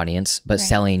for the audience, but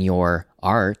selling your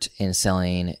art and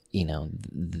selling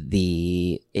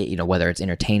the whether it's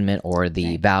entertainment or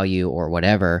the value or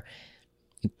whatever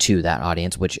to that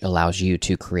audience, which allows you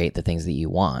to create the things that you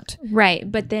want.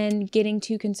 Right. But then getting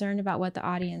too concerned about what the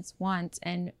audience wants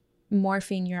and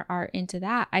morphing your art into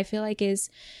that, I feel like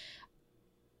is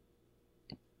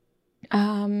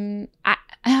I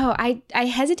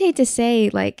hesitate to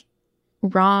say like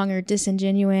wrong or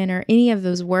disingenuous or any of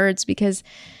those words, because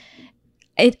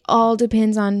it all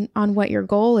depends on what your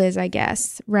goal is, I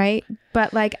guess, right?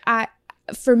 But like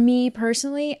for me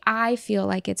personally, I feel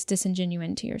like it's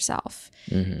disingenuous to yourself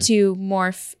to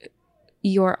morph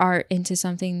your art into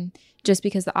something just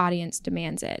because the audience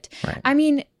demands it. Right. I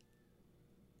mean,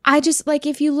 I just like,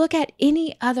 if you look at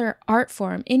any other art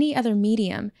form, any other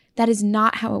medium, that is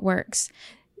not how it works.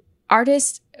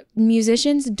 Artists,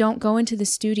 musicians don't go into the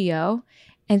studio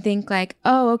and think like,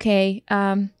 oh, okay,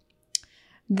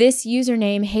 this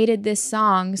username hated this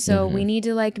song, so we need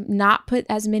to like not put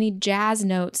as many jazz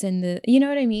notes in the, you know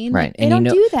what I mean? Right. Like, they don't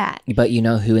do that. But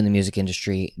who in the music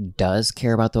industry does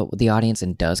care about the audience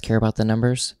and does care about the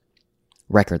numbers?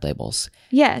 Record labels.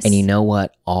 Yes. And you know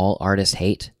what all artists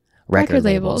hate? Record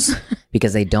labels.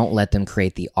 Because they don't let them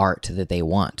create the art that they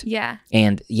want. Yeah.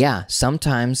 And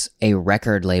sometimes a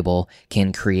record label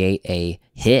can create a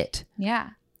hit.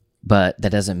 Yeah. But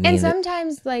that doesn't mean. And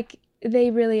sometimes like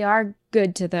they really are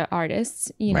good to the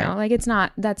artists, like it's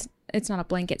not a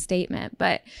blanket statement,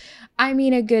 but I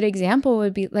mean, a good example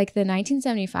would be like the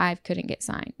 1975 couldn't get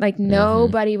signed. Like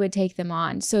nobody would take them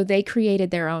on. So they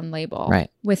created their own label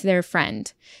with their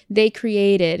friend. They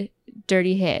created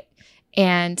Dirty Hit,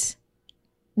 and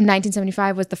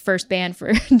 1975 was the first band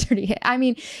for Dirty Hit. I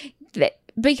mean,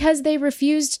 because they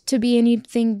refused to be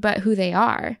anything but who they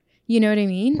are. You know what I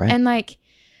mean? Right. And like,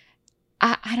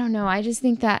 I don't know. I just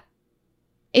think that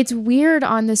it's weird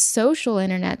on the social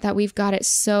internet that we've got it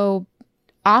so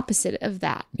opposite of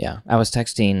that. Yeah. I was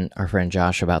texting our friend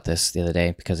Josh about this the other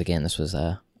day because, again, this was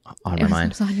on my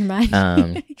mind. It was on your mind.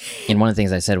 And one of the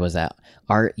things I said was that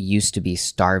art used to be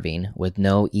starving with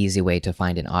no easy way to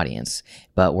find an audience,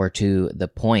 but we're to the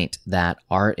point that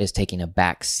art is taking a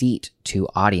back seat to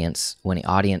audience when the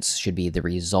audience should be the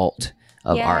result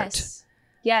of art.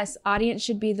 Yes, audience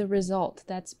should be the result.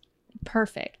 That's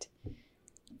perfect.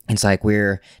 It's like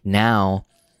we're now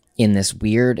in this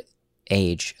weird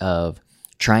age of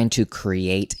trying to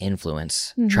create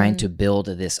influence, trying to build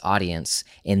this audience,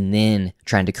 and then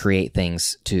trying to create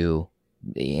things to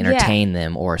entertain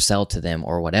them or sell to them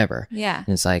or whatever. Yeah. And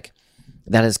it's like,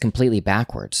 that is completely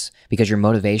backwards, because your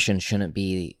motivation shouldn't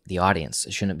be the audience.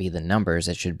 It shouldn't be the numbers.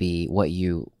 It should be what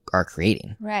you are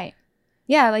creating. Right.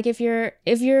 Yeah. Like if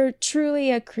you're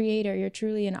truly a creator, you're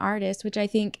truly an artist, which I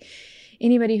think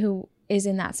anybody who is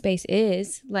in that space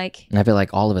is like, and I feel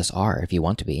like all of us are, if you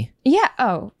want to be. Yeah.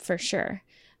 Oh, for sure.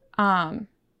 I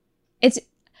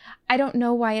don't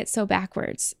know why it's so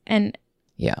backwards. And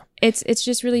it's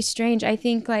just really strange. I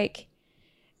think like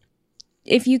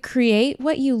if you create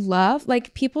what you love,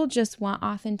 like people just want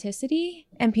authenticity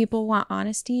and people want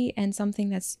honesty and something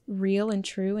that's real and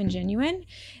true and genuine.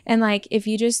 And like, if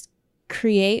you just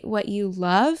create what you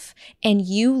love and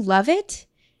you love it,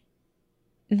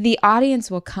 the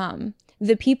audience will come.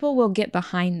 the people will get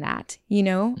behind that, you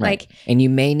know? Right. Like, and you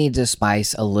may need to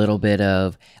spice a little bit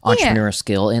of entrepreneurial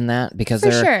skill in that, because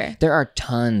there are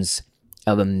tons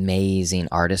of amazing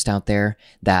artists out there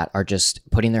that are just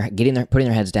putting their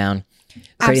heads down,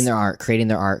 creating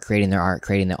their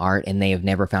art, and they have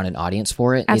never found an audience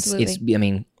for it. Absolutely. I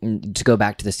mean, to go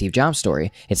back to the Steve Jobs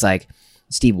story, it's like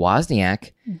Steve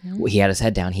Wozniak, he had his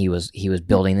head down. He was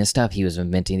building this stuff. He was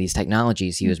inventing these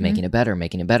technologies. He was making it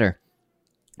better.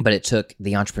 But it took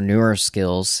the entrepreneur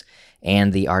skills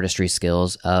and the artistry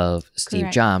skills of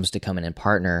Steve Jobs to come in and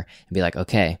partner and be like,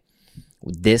 okay,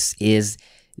 this is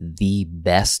the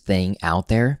best thing out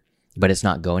there, but it's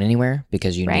not going anywhere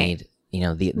because you need,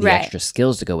 the extra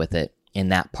skills to go with it.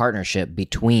 And that partnership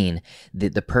between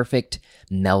the perfect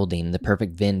melding, the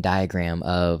perfect Venn diagram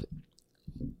of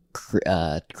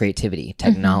creativity,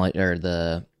 technology, or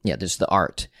there's the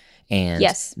art and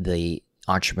the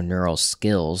entrepreneurial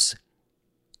skills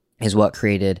is what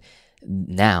created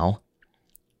now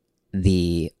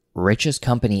the richest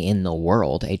company in the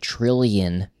world, $1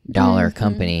 trillion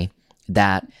company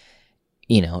that,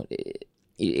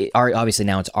 obviously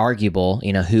now it's arguable,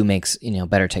 who makes,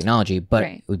 better technology, but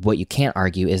what you can't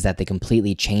argue is that they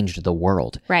completely changed the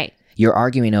world. Right. You're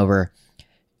arguing over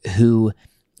who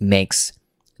makes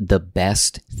the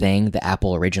best thing that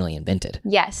Apple originally invented.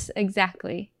 Yes,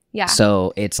 exactly. Yeah.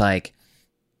 So it's like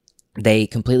they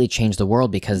completely changed the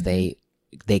world because they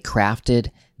crafted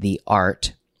the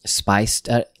art, spiced,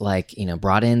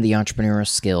 brought in the entrepreneurial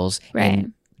skills,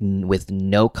 and with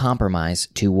no compromise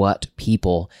to what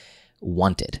people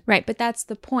wanted. Right. But that's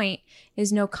the point,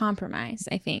 is no compromise,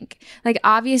 I think. Like,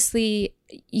 obviously,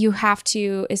 you have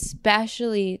to,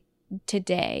 especially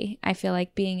today, I feel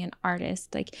like being an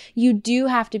artist, like, you do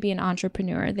have to be an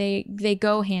entrepreneur. They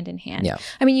go hand in hand. Yeah.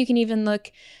 I mean, you can even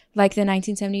look like the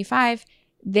 1975,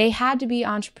 they had to be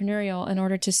entrepreneurial in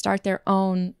order to start their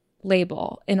own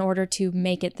label, in order to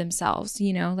make it themselves,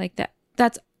 like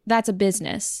that's a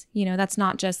business, that's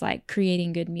not just like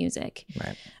creating good music.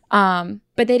 Right.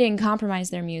 But they didn't compromise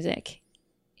their music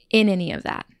in any of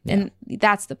that. Yeah. And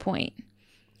that's the point.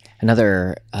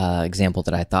 Another example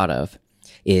that I thought of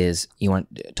is, you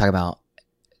want to talk about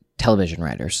television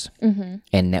writers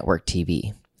and network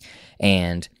TV,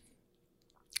 and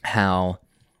how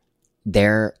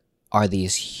there are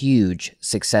these huge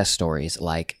success stories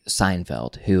like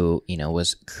Seinfeld, who,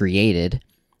 was created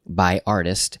by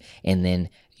artists, and then,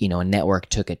 a network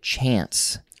took a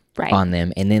chance on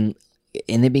them, and then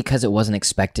because it wasn't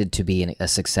expected to be a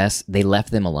success, they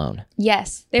left them alone.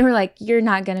 Yes. They were like, you're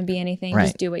not going to be anything.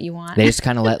 Just do what you want. They just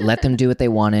kind of let them do what they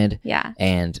wanted. Yeah.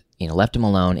 And, left them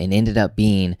alone, and ended up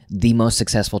being the most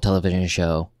successful television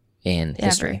show in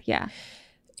history. Yeah.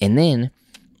 And then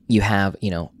you have,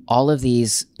 all of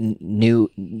these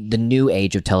the new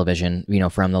age of television,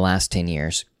 from the last 10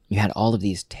 years. You had all of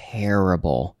these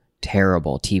terrible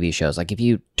TV shows. Like, if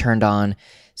you turned on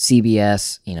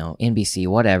CBS, NBC,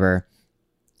 whatever,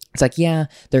 it's like, yeah,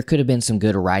 there could have been some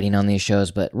good writing on these shows,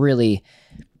 but really,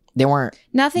 they weren't.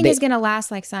 Nothing is going to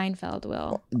last like Seinfeld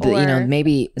will.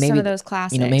 Maybe some of those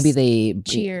classics. Maybe they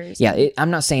Cheers. Yeah, I'm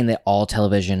not saying that all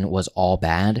television was all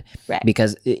bad,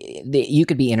 because you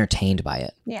could be entertained by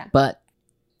it. Yeah. But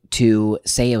to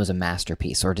say it was a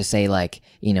masterpiece, or to say like,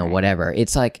 whatever,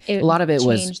 it's like a lot of it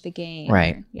was changed the game.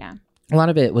 Right. Yeah. A lot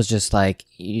of it was just like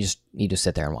you just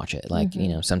sit there and watch it. Like,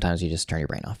 sometimes you just turn your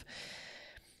brain off.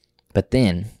 But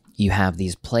then you have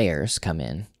these players come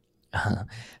in.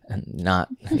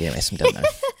 Anyways,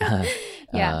 doesn't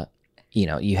matter.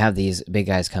 You have these big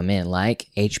guys come in like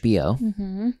HBO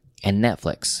and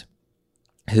Netflix,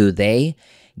 who they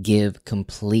give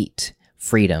complete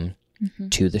freedom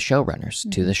to the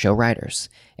showrunners, to the show writers.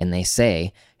 And they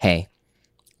say, hey,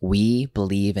 we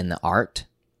believe in the art,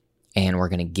 and we're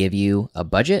going to give you a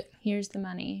budget. Here's the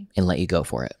money. And let you go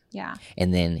for it. Yeah.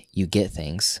 And then you get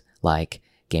things like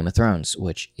Game of Thrones,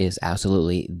 which is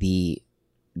absolutely the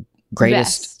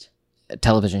greatest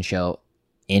television show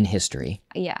in history.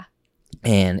 Yeah.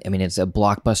 And I mean, it's a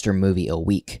blockbuster movie a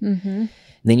week. Then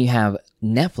you have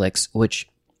Netflix, which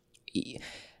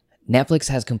Netflix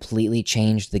has completely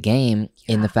changed the game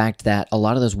in the fact that a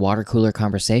lot of those water cooler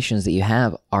conversations that you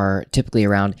have are typically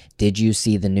around, did you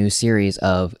see the new series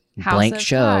of House blank of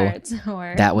show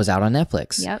Cards, that was out on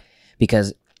Netflix? Yep.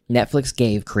 Because Netflix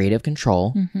gave creative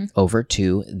control over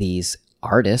to these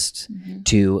artists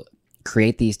to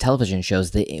create these television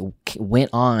shows that went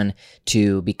on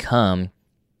to become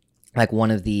like one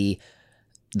of the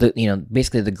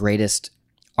basically the greatest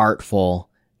artful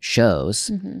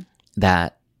shows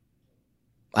that,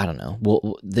 I don't know,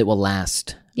 that will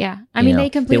last. Yeah. They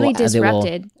completely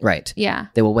disrupted. Right. Yeah.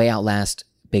 They will way outlast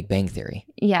Big Bang Theory.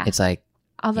 Yeah. It's like,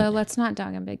 Although let's not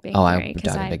dog on Big Bang Oh, Theory. I'm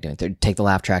talking Big Bang Theory. Take the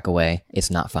laugh track away.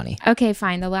 It's not funny. Okay,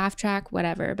 fine. The laugh track,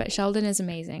 whatever. But Sheldon is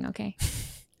amazing. Okay.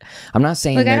 I'm not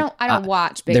saying Look, that, I don't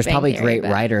watch Big there's Bang probably Theory, great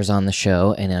but writers on the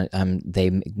show, and they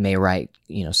may write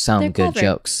some They're good clever.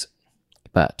 jokes,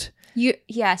 but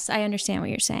yes, I understand what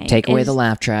you're saying. take away the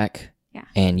laugh track, Yeah.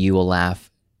 and you will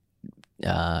laugh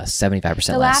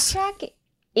 75% The laugh less. track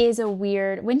is a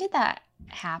weird. When did that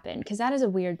happen? Because that is a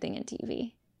weird thing in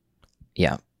TV.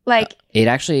 Yeah. Like It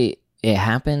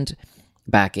happened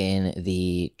back in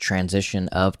the transition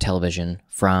of television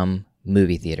from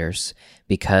movie theaters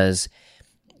because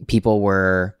people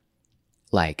were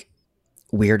like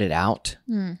weirded out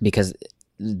because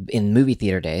in movie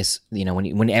theater days,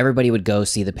 when everybody would go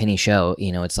see the penny show,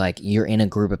 it's like you're in a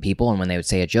group of people, and when they would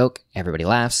say a joke, everybody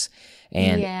laughs,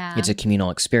 and Yeah. it's a communal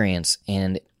experience.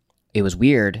 And it was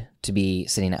weird to be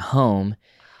sitting at home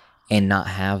and not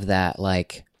have that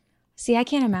like see, I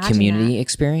can't imagine community that.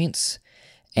 experience,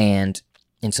 and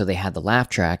so they had the laugh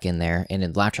track in there, and the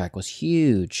laugh track was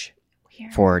huge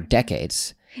Weird. for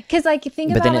decades. Because think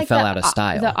But about then it like fell out of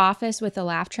style. The Office with the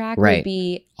laugh track Right. would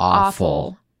be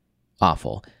Awful.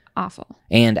 awful.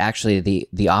 And actually,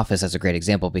 the Office is a great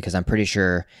example because I'm pretty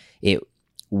sure it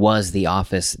was the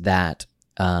Office that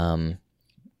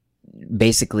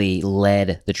basically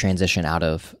led the transition out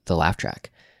of the laugh track.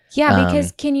 Yeah,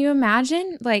 because can you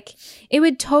imagine? Like, it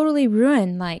would totally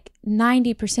ruin like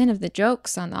 90% of the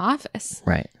jokes on The Office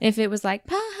Right. if it was like,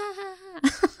 ha ha ha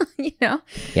ha,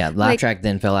 Yeah, laugh Like- track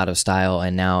then fell out of style,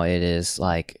 and now it is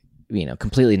like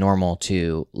completely normal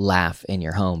to laugh in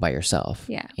your home by yourself.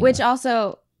 Yeah. you Which know?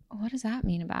 also, what does that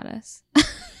mean about us?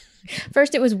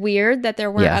 First, it was weird that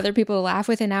there weren't Yeah. other people to laugh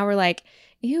with, and now we're like,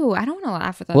 ew, I don't want to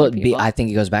laugh with other people. I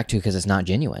think it goes back to because it's not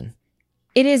genuine.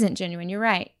 It isn't genuine. You're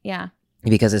right. Yeah.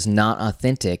 Because it's not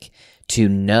authentic to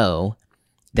know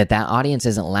that audience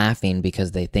isn't laughing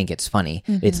because they think it's funny.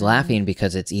 It's laughing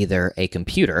because it's either a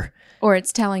computer Or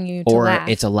it's telling you to or laugh.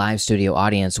 it's a live studio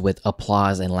audience with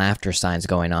applause and laughter signs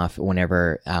going off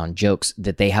whenever jokes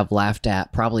that they have laughed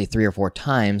at probably 3 or 4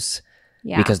 times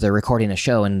yeah. because they're recording a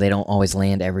show and they don't always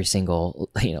land every single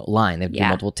line. They do Yeah.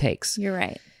 multiple takes. You're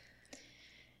right.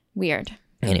 Weird.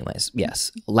 Anyways,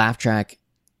 yes, laugh track.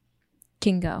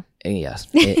 Kingo. Yes,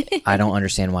 I don't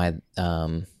understand why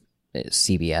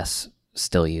CBS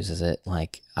still uses it.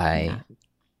 Like I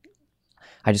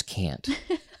just can't.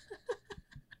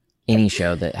 Any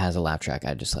show that has a laugh track,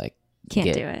 I just like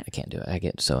Can't do it. I can't do it. I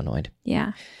get so annoyed.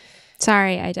 Yeah.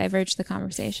 Sorry, I diverged the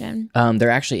conversation. There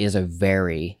actually is a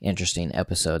very interesting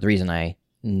episode. The reason I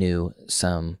knew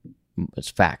some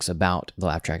facts about the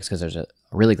laugh track is because there's a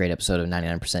really great episode of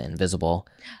 99% Invisible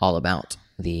all about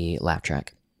the laugh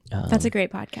track. That's a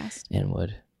great podcast. And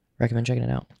would recommend checking it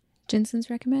out. Jensen's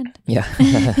recommend. Yeah.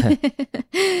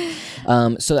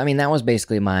 So I mean, that was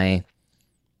basically my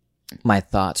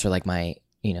thoughts, or like my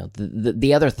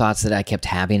the other thoughts that I kept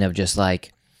having of just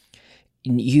like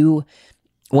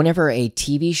whenever a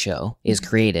TV show is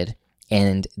created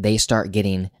and they start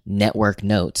getting network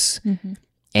notes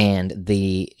and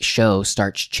the show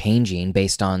starts changing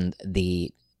based on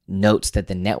the notes that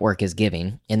the network is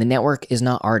giving, and the network is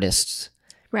not artists.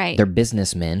 Right. They're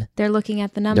businessmen. They're looking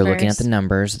at the numbers. They're looking at the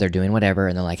numbers. They're doing whatever.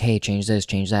 And they're like, hey, change this,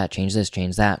 change that, change this,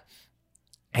 change that.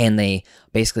 And they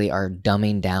basically are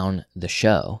dumbing down the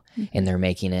show and they're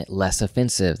making it less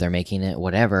offensive. They're making it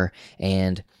whatever.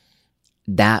 And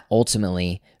that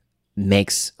ultimately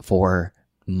makes for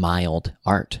mild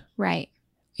art. Right.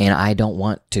 And I don't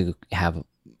want to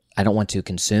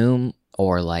consume,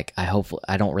 or like,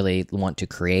 I don't really want to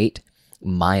create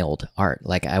mild art.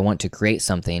 Like, I want to create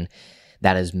something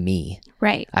that is me.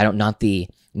 Right. Not the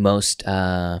most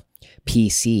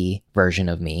PC version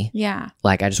of me. Yeah.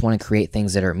 Like, I just want to create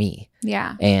things that are me.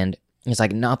 Yeah. And it's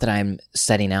like, not that I'm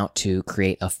setting out to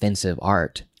create offensive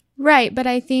art. Right. But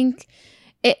I think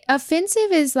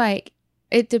offensive is like,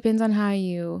 it depends on how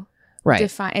you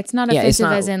define. It's not Yeah, it's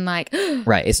offensive not- as in like,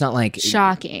 Right. It's not like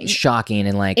shocking.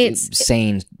 and like It's-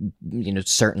 saying,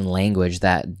 certain language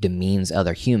that demeans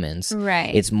other humans.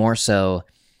 Right. It's more so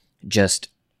just,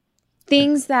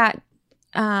 Things that,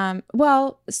 there's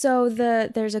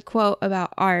a quote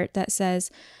about art that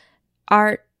says,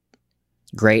 art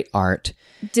great art.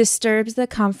 disturbs the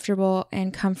comfortable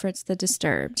and comforts the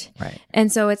disturbed. Right. And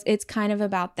so it's kind of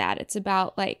about that. It's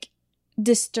about like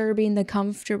disturbing the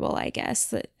comfortable, I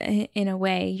guess, in a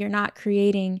way. You're not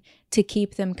creating to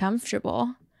keep them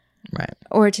comfortable Right.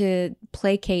 or to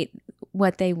placate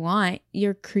what they want.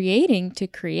 You're creating to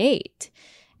create.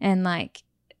 And like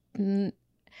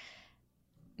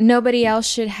nobody else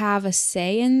should have a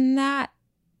say in that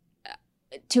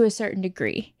to a certain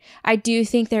degree. I do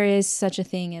think there is such a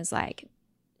thing as like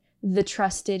the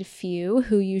trusted few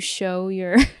who you show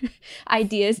your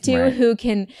ideas to, Right. who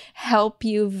can help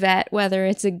you vet whether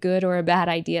it's a good or a bad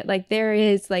idea. Like there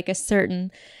is like a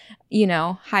certain,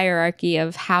 hierarchy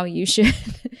of how you should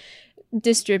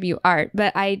distribute art.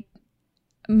 But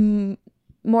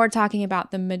more talking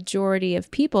about the majority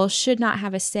of people should not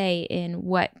have a say in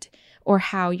what or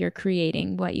how you're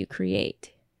creating what you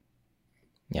create.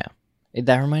 Yeah.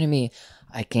 That reminded me,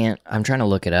 I'm trying to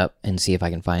look it up and see if I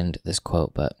can find this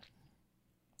quote, but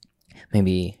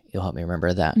maybe you'll help me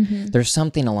remember that. Mm-hmm. There's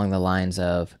something along the lines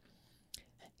of,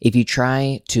 if you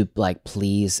try to like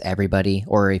please everybody,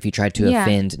 or if you try to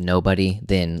offend nobody,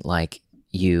 then like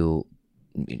you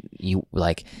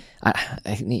like,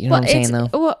 you know what I'm saying though?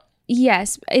 Well,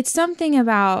 yes, it's something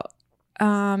about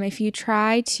if you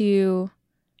try to,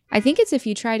 I think it's if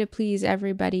you try to please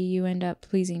everybody, you end up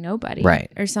pleasing nobody,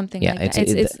 Right? Or something Yeah, like that.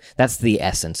 It's that's the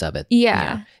essence of it.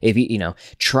 Yeah. If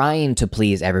trying to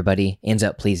please everybody ends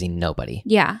up pleasing nobody.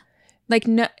 Yeah, like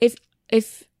no,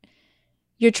 if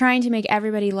you're trying to make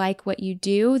everybody like what you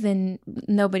do, then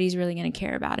nobody's really going to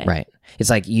care about it. Right. It's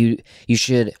like you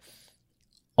should,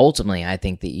 ultimately, I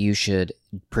think that you should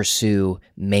pursue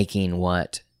making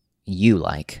what you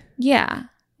like. Yeah.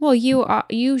 Well,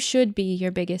 you should be your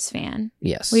biggest fan.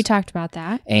 Yes. We talked about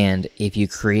that. And if you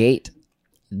create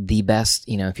the best,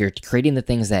 if you're creating the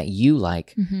things that you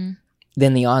like, Mm-hmm.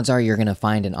 then the odds are you're going to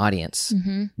find an audience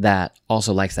Mm-hmm. that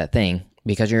also likes that thing,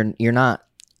 because you're not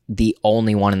the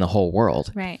only one in the whole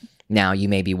world. Right. Now, you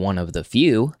may be one of the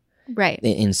few Right.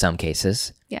 in some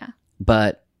cases, Yeah.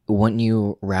 but wouldn't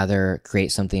you rather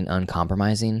create something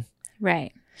uncompromising?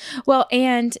 Right. Well,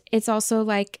 and it's also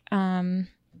like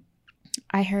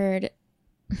I heard,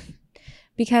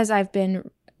 because I've been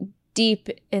deep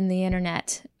in the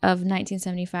internet of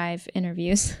 1975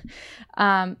 interviews,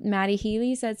 Maddie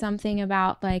Healy said something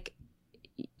about like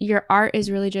your art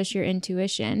is really just your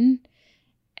intuition,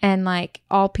 and like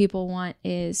all people want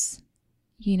is,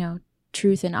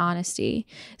 truth and honesty.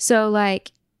 So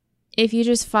like if you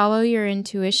just follow your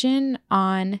intuition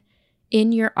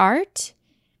in your art,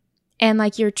 and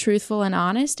like you're truthful and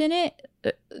honest in it,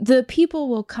 the people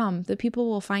will come. The people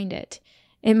will find it.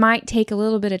 It might take a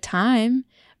little bit of time,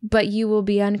 but you will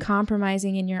be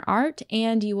uncompromising in your art,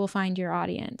 and you will find your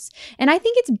audience. And I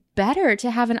think it's better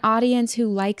to have an audience who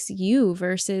likes you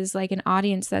versus like an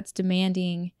audience that's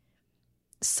demanding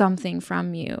something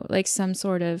from you, like some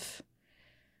sort of,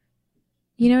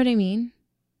 you know what I mean?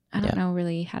 I don't know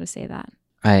really how to say that.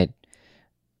 I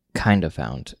kind of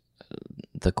found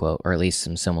the quote, or at least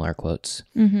some similar quotes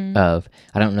of,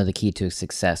 I don't know the key to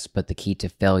success, but the key to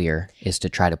failure is to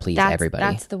try to please everybody.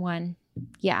 That's the one.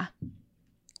 Yeah.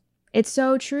 It's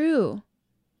so true.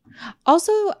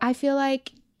 Also, I feel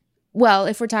like, well,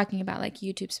 if we're talking about like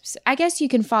YouTube, I guess you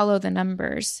can follow the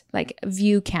numbers, like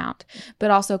view count, but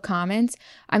also comments.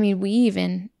 I mean, we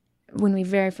even, when we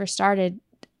very first started,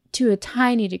 to a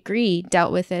tiny degree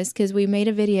dealt with this, because we made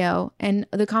a video and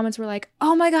the comments were like,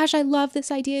 oh my gosh, I love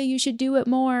this idea. You should do it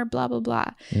more, blah, blah,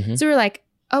 blah. Mm-hmm. So we're like,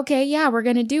 okay, yeah, we're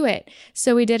going to do it.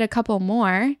 So we did a couple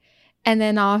more. And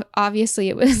then obviously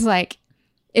it was like,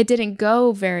 it didn't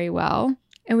go very well.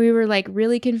 And we were like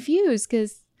really confused,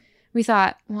 because we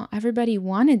thought, well, everybody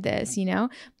wanted this,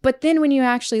 But then when you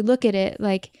actually look at it,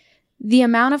 like the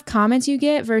amount of comments you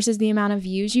get versus the amount of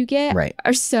views you get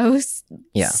are so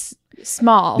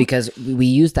small. Because we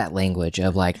use that language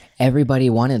of like, everybody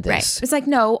wanted this. Right. It's like,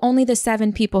 no, only the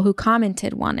 7 people who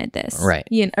commented wanted this. Right.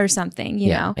 Or something, you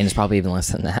know? And it's probably even less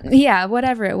than that. Yeah,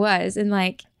 whatever it was. And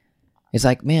like, it's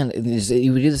like, man,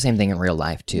 you would do the same thing in real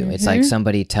life too. It's like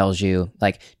somebody tells you,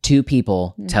 like 2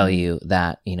 people tell you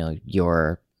that,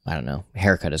 your, I don't know,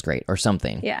 haircut is great or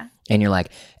something. Yeah. And you're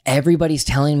like, everybody's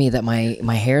telling me that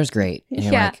my hair's great. And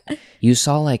you're like, you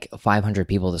saw like 500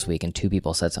 people this week and 2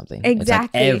 people said something. Exactly. It's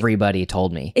like, everybody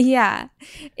told me. Yeah.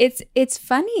 It's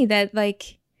funny that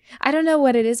like, I don't know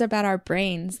what it is about our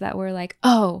brains that we're like,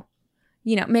 oh,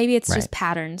 maybe it's just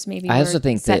patterns. Maybe I we're also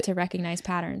think set that to recognize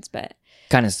patterns, but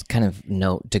kind of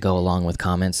note to go along with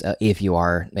comments, if you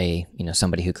are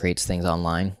somebody who creates things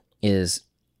online, is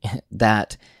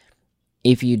that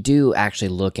if you do actually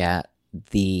look at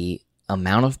the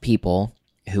amount of people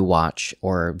who watch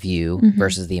or view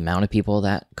versus the amount of people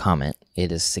that comment,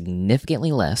 it is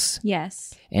significantly less.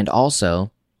 Yes. And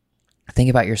also, think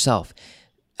about yourself.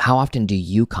 How often do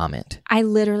you comment? I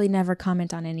literally never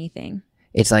comment on anything.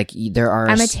 It's like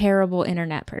I'm a terrible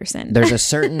internet person. There's a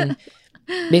certain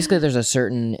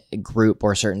group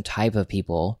or certain type of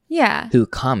people yeah. who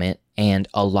comment And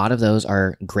a lot of those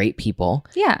are great people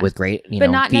Yeah. with great, but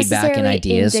not feedback and necessarily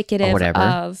ideas indicative or whatever.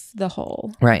 of the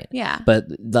whole. Right. Yeah. But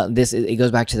it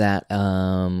goes back to that, I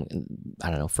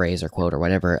don't know, phrase or quote or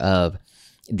whatever of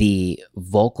the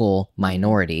vocal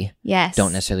minority Yes.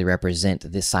 don't necessarily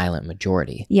represent the silent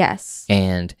majority. Yes.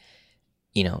 And,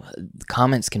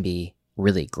 comments can be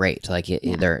really great. Like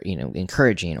they're,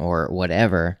 encouraging or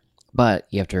whatever. But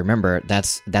you have to remember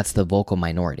that's the vocal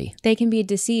minority. They can be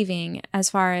deceiving as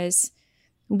far as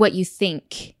what you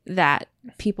think that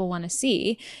people want to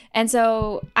see. And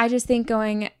so I just think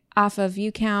going off of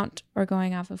view count or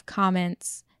going off of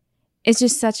comments is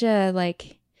just such a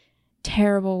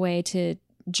terrible way to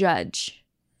judge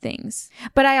things.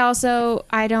 But I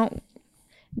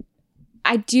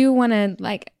do want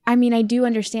to I do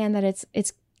understand that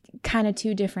it's kind of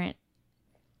two different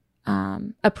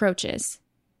approaches.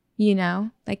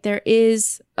 There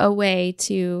is a way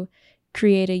to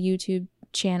create a YouTube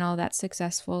channel that's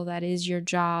successful, that is your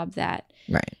job, that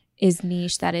Right. is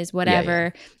niche, that is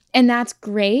whatever. Yeah. And that's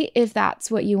great if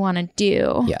that's what you want to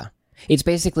do. Yeah. It's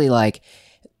basically like,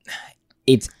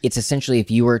 it's essentially if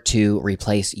you were to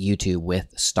replace YouTube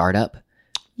with startup,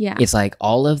 yeah, it's like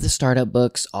all of the startup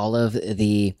books, all of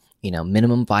the,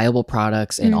 minimum viable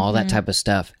products and all that type of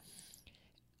stuff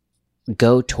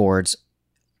go towards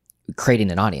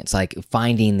creating an audience, like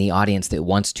finding the audience that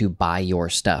wants to buy your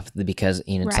stuff, because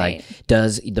it's like,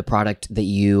 does the product that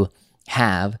you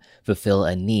have fulfill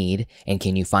a need, and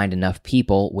can you find enough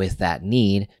people with that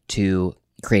need to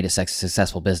create a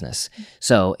successful business?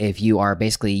 So if you are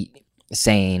basically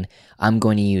saying, I'm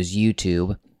going to use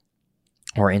YouTube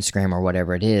or Instagram or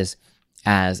whatever it is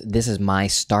as this is my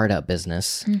startup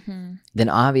business, then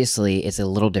obviously it's a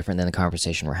little different than the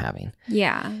conversation we're having.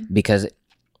 Yeah. Because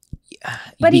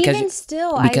even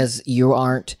still, because you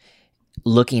aren't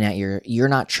looking at you're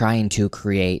not trying to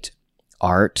create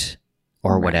art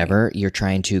or whatever. You're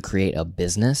trying to create a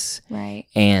business. Right.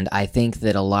 And I think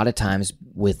that a lot of times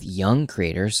with young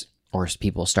creators or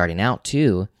people starting out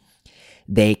too,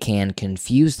 they can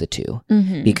confuse the two,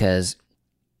 because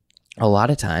a lot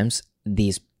of times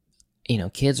these,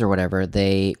 kids or whatever,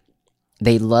 they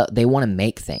want to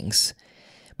make things,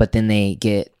 but then they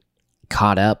get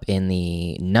caught up in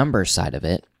the number side of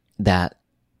it that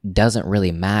doesn't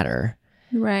really matter,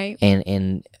 right?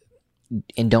 And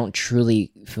don't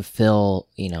truly fulfill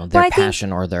their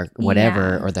passion or their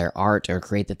whatever or their art, or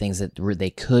create the things that they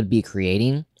could be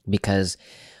creating, because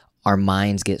our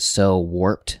minds get so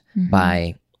warped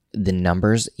by the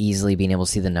numbers, easily being able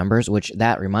to see the numbers. Which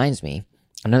that reminds me,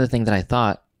 another thing that I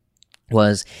thought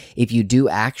was, if you do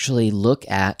actually look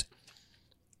at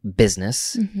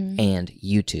business and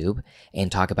YouTube and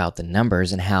talk about the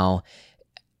numbers and how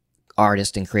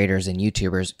artists and creators and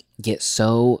YouTubers get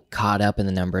so caught up in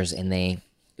the numbers, and they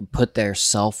put their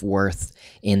self-worth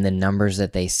in the numbers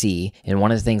that they see. And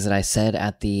one of the things that I said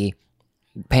at the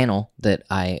panel that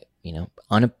I,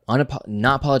 not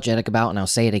apologetic about, and I'll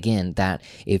say it again, that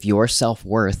if your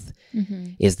self-worth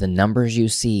is the numbers you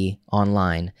see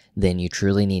online, then you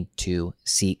truly need to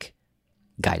seek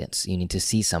guidance. You need to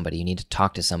see somebody. You need to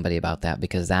talk to somebody about that,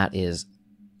 because that is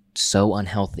so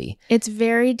unhealthy. It's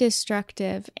very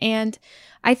destructive. And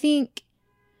I think,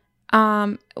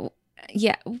 maybe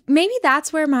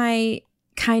that's where my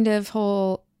kind of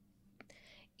whole,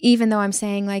 even though I'm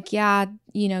saying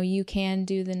you can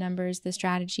do the numbers, the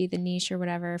strategy, the niche or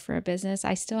whatever for a business,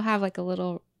 I still have a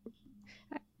little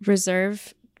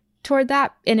reserve toward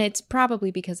that. And it's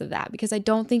probably because of that, because I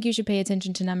don't think you should pay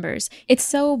attention to numbers. It's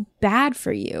so bad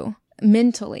for you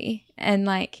mentally. And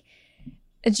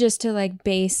just to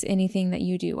base anything that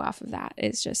you do off of that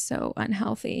is just so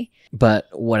unhealthy. But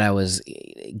what I was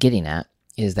getting at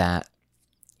is that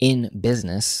in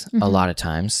business, a lot of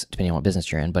times, depending on what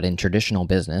business you're in, but in traditional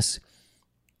business,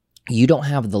 you don't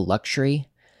have the luxury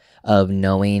of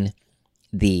knowing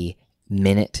the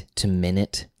minute to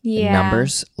minute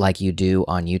numbers like you do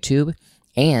on YouTube.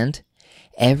 And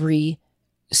every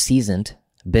seasoned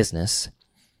business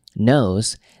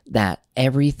knows that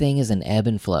everything is an ebb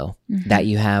and flow, that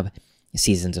you have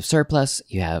seasons of surplus,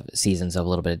 you have seasons of a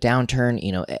little bit of downturn,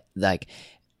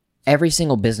 every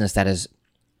single business that is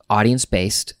audience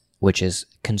based, which is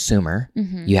consumer,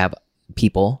 you have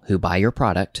people who buy your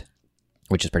product,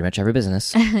 which is pretty much every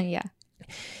business. Yeah.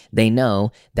 They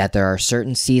know that there are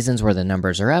certain seasons where the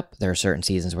numbers are up, there are certain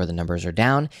seasons where the numbers are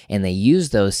down, and they use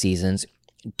those seasons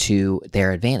to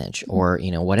their advantage, or,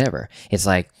 whatever. It's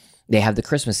like they have the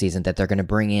Christmas season that they're going to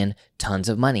bring in tons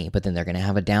of money, but then they're going to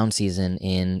have a down season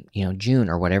in, June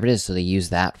or whatever it is. So they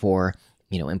use that for,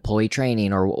 employee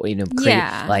training or,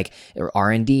 or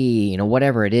R&D,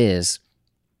 whatever it is.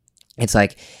 It's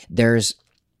like there's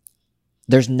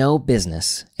there's no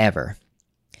business ever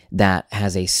that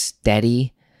has a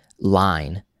steady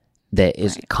line that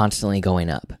is constantly going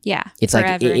up. Yeah. It's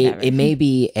like it may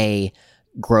be a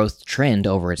growth trend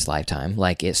over its lifetime.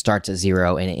 Like it starts at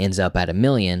 0 and it ends up at 1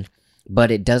 million,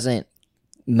 but it doesn't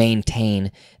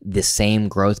maintain the same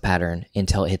growth pattern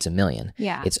until it hits 1 million.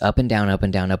 Yeah. It's up and down, up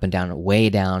and down, up and down,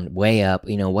 way up,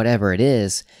 whatever it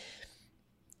is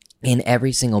in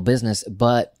every single business.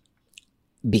 But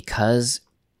because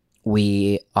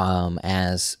we,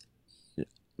 as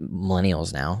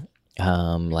millennials now,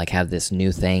 like have this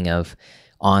new thing of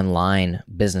online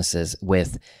businesses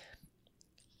with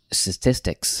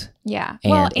statistics. Yeah.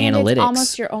 And analytics. It's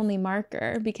almost your only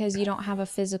marker because you don't have a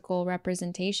physical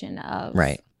representation of.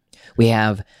 Right. We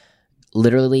have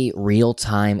literally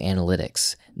real-time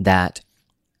analytics that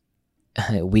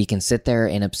we can sit there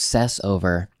and obsess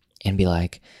over and be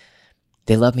like,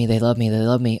 they love me, they love me, they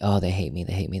love me. Oh, they hate me,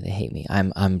 they hate me, they hate me.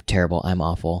 I'm terrible, I'm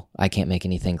awful. I can't make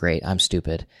anything great. I'm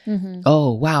stupid. Mm-hmm.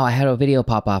 Oh, wow, I had a video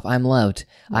pop off. I'm loved.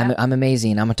 Yeah. I'm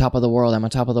amazing. I'm on top of the world. I'm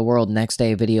on top of the world. Next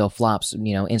day, video flops.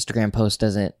 Instagram post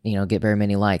doesn't, get very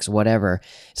many likes, whatever.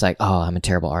 It's like, oh, I'm a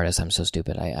terrible artist. I'm so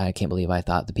stupid. I can't believe I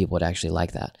thought the people would actually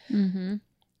like that. Mm-hmm.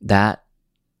 That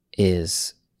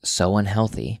is so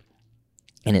unhealthy.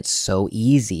 And it's so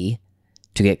easy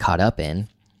to get caught up in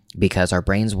because our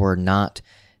brains were not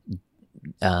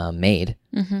made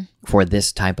for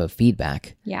this type of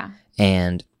feedback. Yeah.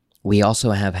 And we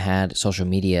also have had social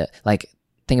media. Like,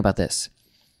 think about this.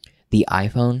 The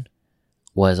iPhone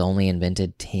was only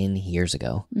invented 10 years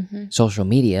ago. Mm-hmm. Social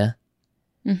media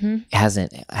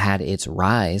hasn't had its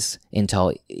rise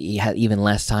until even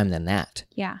less time than that.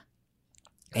 Yeah.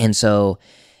 And so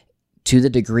to the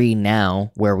degree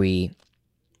now where we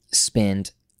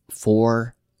spend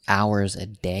 4 hours a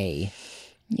day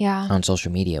on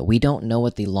social media, we don't know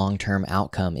what the long-term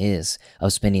outcome is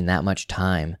of spending that much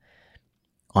time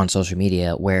on social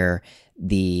media where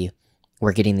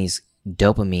we're getting these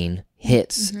dopamine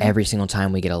hits every single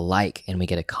time we get a like and we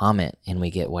get a comment and we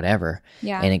get whatever.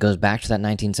 Yeah. And it goes back to that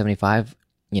 1975,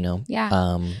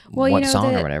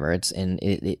 song or whatever.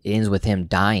 It ends with him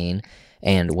dying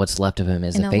and what's left of him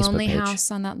is a Facebook page. In a lonely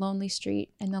house on that lonely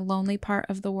street in the lonely part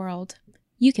of the world.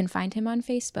 You can find him on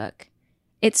Facebook.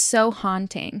 It's so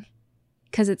haunting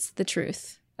because it's the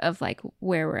truth of like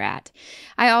where we're at.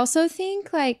 I also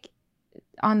think like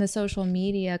on the social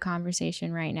media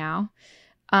conversation right now,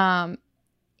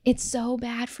 it's so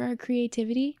bad for our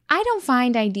creativity. I don't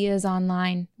find ideas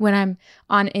online when I'm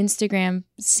on Instagram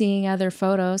seeing other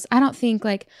photos. I don't think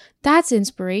like that's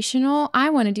inspirational. I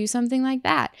want to do something like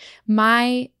that.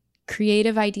 My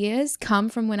creative ideas come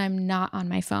from when I'm not on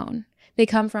my phone. They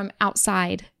come from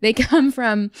outside. They come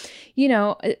from,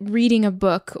 reading a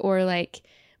book or like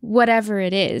whatever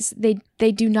it is.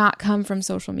 They do not come from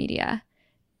social media.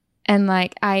 And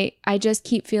like, I just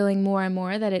keep feeling more and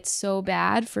more that it's so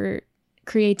bad for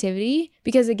creativity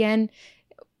because again,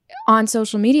 on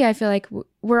social media, I feel like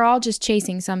we're all just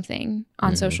chasing something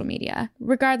on social media,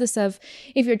 regardless of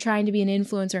if you're trying to be an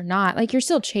influencer or not, like you're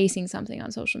still chasing something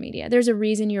on social media. There's a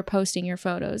reason you're posting your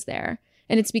photos there.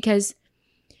 And it's because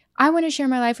I want to share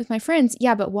my life with my friends.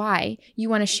 Yeah, but why? You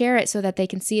want to share it so that they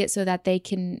can see it, so that they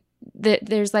can,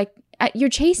 there's like, you're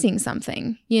chasing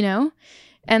something,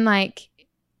 And like,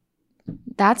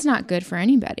 that's not good for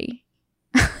anybody.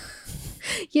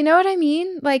 You know what I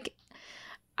mean? Like,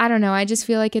 I don't know. I just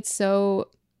feel like it's so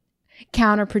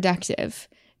counterproductive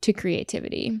to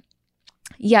creativity.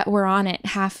 Yet we're on it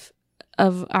half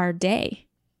of our day.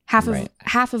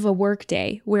 Half of a work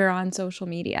day, we're on social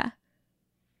media.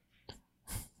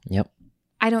 Yep.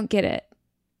 I don't get it.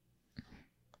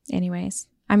 Anyways,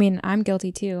 I mean, I'm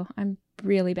guilty too. I'm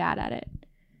really bad at it.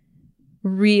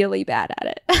 Really bad at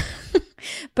it.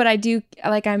 But I do,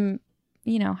 like, I'm,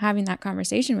 having that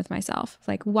conversation with myself.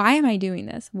 Like, why am I doing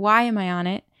this? Why am I on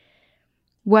it?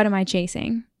 What am I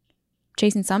chasing?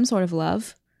 Chasing some sort of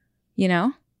love,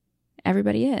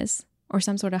 Everybody is. Or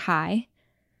some sort of high.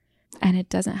 And it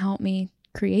doesn't help me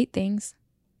create things.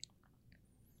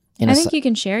 I think you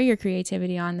can share your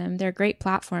creativity on them. They're great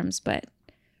platforms, but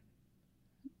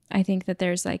I think that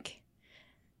there's like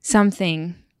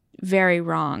something very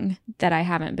wrong that I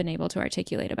haven't been able to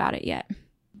articulate about it yet.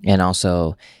 And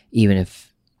also, even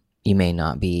if you may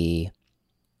not be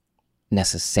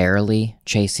necessarily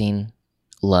chasing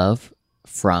love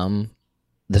from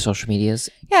the social medias.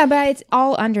 Yeah, but it's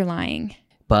all underlying.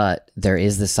 But there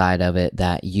is the side of it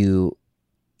that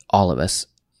all of us,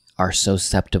 are so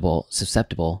susceptible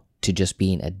to just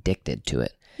being addicted to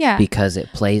it. Yeah. Because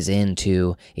it plays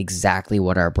into exactly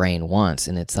what our brain wants.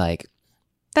 And it's like...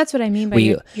 That's what I mean by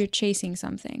you're chasing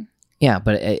something. Yeah,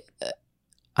 but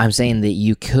I'm saying that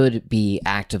you could be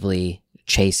actively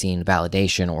chasing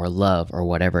validation or love or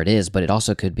whatever it is, but it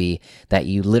also could be that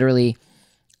you literally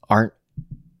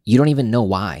you don't even know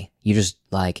why. You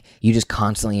just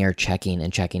constantly are checking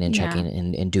and checking and checking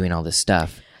and doing all this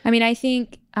stuff. I mean, I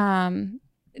think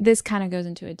this kind of goes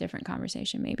into a different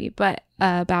conversation maybe, but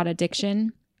about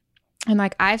addiction. And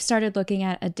like, I've started looking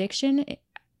at addiction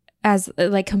as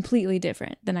like completely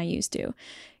different than I used to.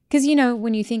 Because, you know,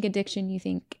 when you think addiction, you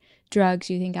think drugs,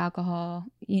 you think alcohol,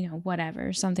 you know,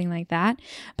 whatever, something like that.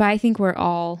 But I think we're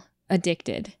all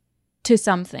addicted to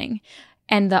something.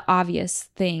 And the obvious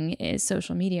thing is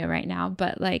social media right now.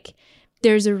 But like,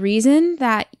 there's a reason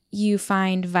that you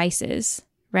find vices,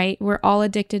 right? We're all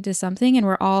addicted to something, and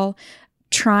we're all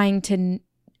trying to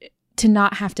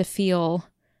not have to feel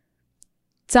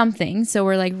something. So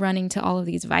we're like running to all of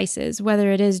these vices,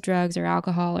 whether it is drugs or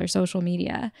alcohol or social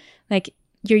media. Like,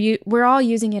 we're all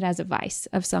using it as a vice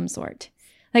of some sort.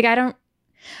 Like, I don't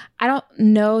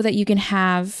know that you can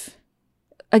have,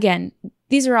 again,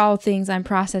 these are all things I'm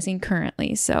processing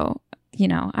currently. So, you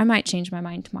know, I might change my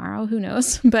mind tomorrow, who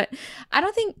knows? But I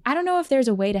don't know if there's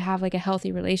a way to have like a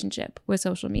healthy relationship with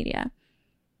social media.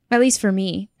 At least for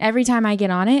me, every time I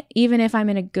get on it, even if I'm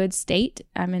in a good state,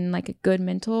 I'm in like a good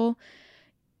mental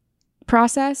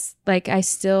process, like I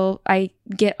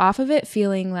get off of it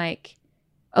feeling like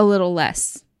a little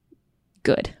less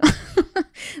good.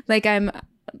 Like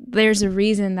there's a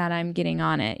reason that I'm getting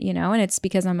on it, you know, and it's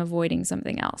because I'm avoiding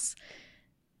something else.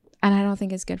 And I don't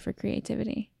think it's good for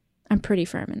creativity. I'm pretty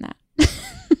firm in that.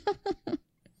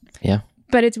 Yeah.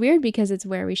 But it's weird because it's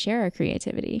where we share our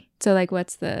creativity. So like,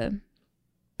 what's the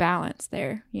balance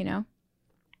there, you know?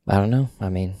 I don't know. I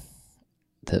mean,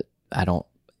 I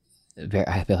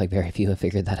feel like very few have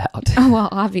figured that out. Oh, well,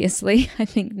 obviously. I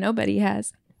think nobody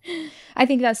has. I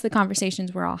think that's the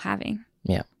conversations we're all having.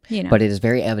 Yeah. You know? But it is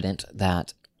very evident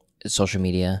that social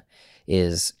media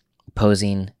is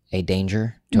posing a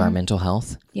danger to our mental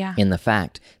health. Yeah. In the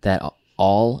fact that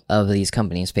all of these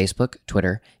companies, Facebook,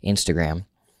 Twitter, Instagram,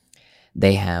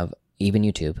 they have, even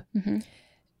YouTube,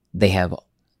 they have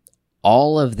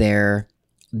all of their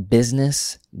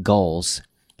business goals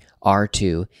are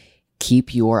to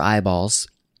keep your eyeballs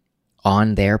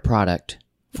on their product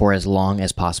for as long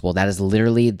as possible. That is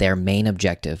literally their main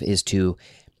objective, is to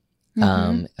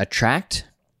attract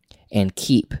and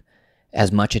keep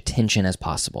as much attention as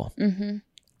possible.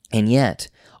 And yet,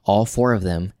 all four of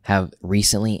them have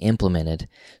recently implemented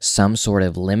some sort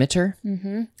of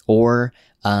limiter or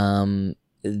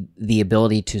the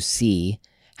ability to see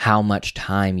how much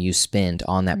time you spend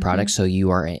on that product, so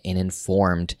you are an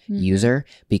informed user,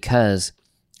 because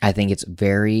I think it's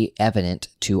very evident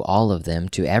to all of them,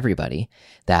 to everybody,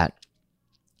 that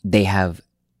they have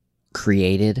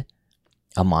created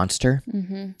a monster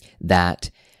that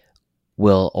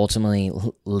will ultimately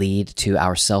lead to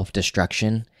our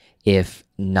self-destruction if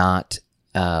not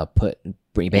put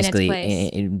basically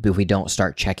if we don't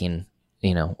start checking,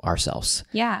 you know, ourselves.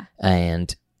 Yeah.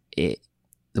 And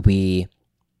we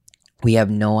have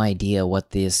no idea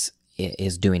what this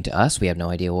is doing to us. We have no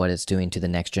idea what it's doing to the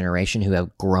next generation who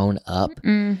have grown up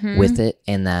with it.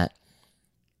 And that,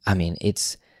 I mean, I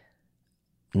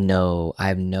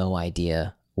have no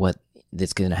idea what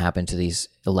that's going to happen to these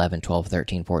 11, 12,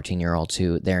 13, 14-year-olds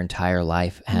who their entire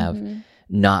life have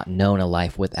not known a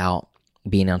life without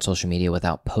being on social media,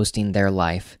 without posting their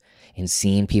life and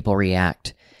seeing people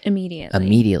react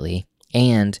immediately,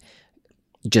 and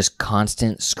just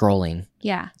constant scrolling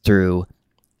through,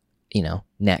 you know,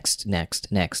 next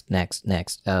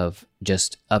of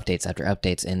just updates after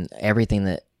updates, and everything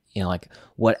that, you know, like,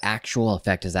 what actual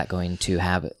effect is that going to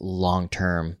have long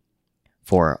term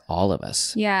for all of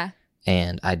us? Yeah.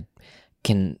 And I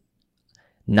can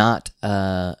not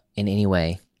in any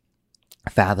way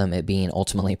fathom it being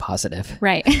ultimately positive.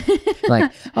 Right.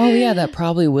 Like, oh yeah, that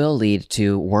probably will lead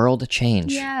to world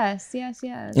change. Yes.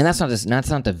 And that's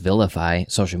not to vilify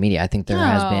social media. I think there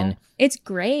has been. It's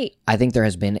great. I think there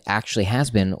has been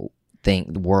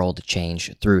world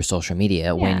change through social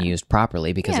media when used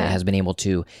properly, because it has been able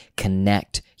to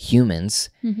connect humans,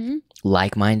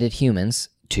 like-minded humans,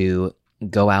 to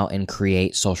go out and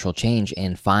create social change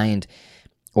and find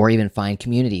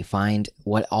community, find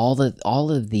what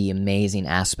all of the amazing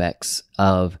aspects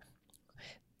of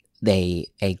a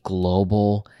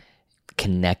global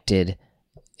connected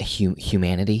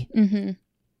humanity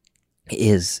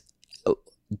is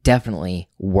definitely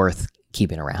worth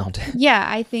keeping around. Yeah,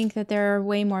 I think that there are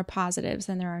way more positives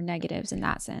than there are negatives in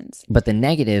that sense. But the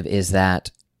negative is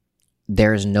that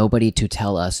there's nobody to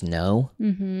tell us no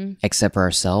except for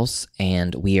ourselves,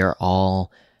 and we are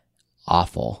all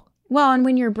awful Well, and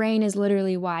when your brain is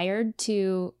literally wired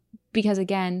to, because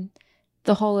again,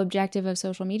 the whole objective of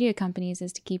social media companies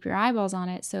is to keep your eyeballs on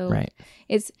it. So Right.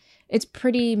 it's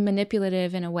pretty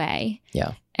manipulative in a way.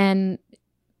 Yeah. And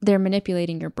they're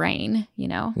manipulating your brain, you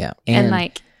know? Yeah. And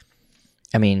like,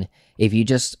 I mean, if you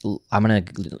just, I'm going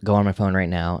to go on my phone right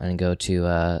now and go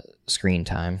to screen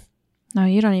time. no,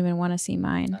 you don't even want to see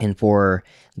mine. And for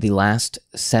the last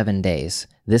 7 days,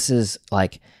 this is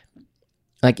like,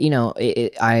 you know,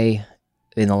 in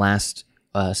the last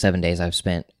 7 days, I've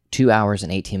spent 2 hours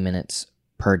and 18 minutes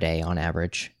per day on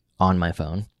average on my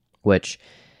phone, which,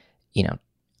 you know,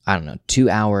 I don't know, 2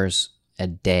 hours a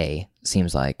day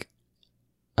seems like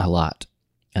a lot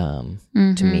to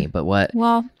me. But what?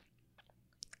 Well,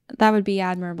 that would be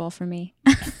admirable for me.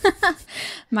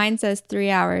 Mine says 3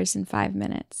 hours and 5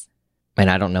 minutes. And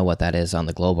I don't know what that is on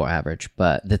the global average,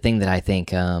 but the thing that I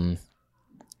think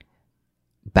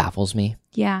baffles me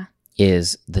Yeah.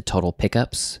 is the total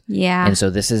pickups. Yeah. And so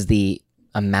this is the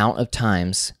amount of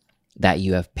times that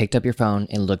you have picked up your phone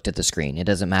and looked at the screen. It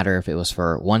doesn't matter if it was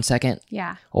for 1 second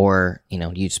Yeah. or, you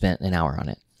know, you spent an hour on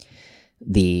it.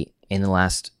 In the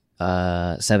last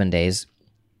 7 days,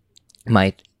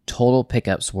 my total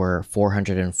pickups were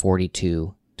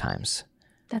 442 times.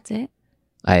 That's it.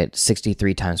 I had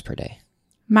 63 times per day.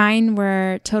 Mine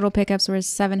were total pickups were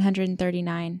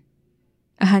 739,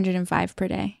 105 per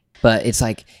day. But it's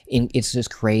like, it's just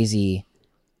crazy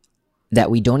that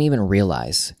we don't even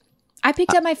realize. I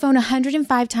picked up my phone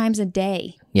 105 times a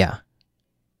day. Yeah.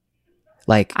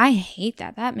 Like I hate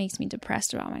that. That makes me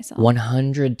depressed about myself.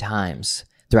 100 times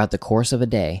throughout the course of a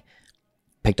day,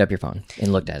 picked up your phone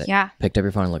and looked at it. Yeah. Picked up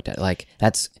your phone and looked at it. Like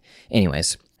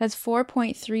anyways. That's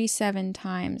 4.37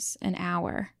 times an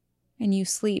hour. And you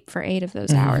sleep for 8 of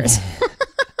those hours.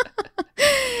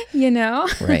 You know?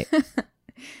 Right.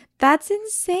 That's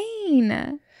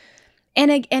insane.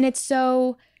 And it's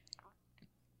so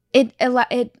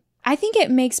I think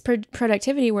it makes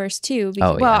productivity worse too.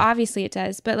 Because, well, obviously it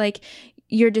does, but like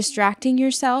you're distracting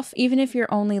yourself. Even if you're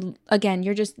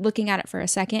you're just looking at it for a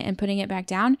second and putting it back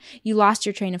down. You lost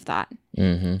your train of thought.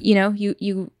 Mm-hmm. You know,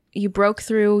 you broke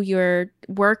through your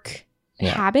work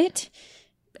habit,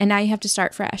 and now you have to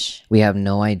start fresh. We have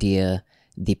no idea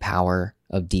the power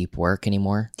of deep work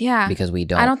anymore. Yeah, because we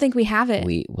don't. I don't think we have it.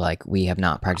 We have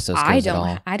not practiced those skills at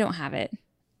all. I don't have it.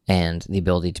 And the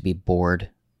ability to be bored.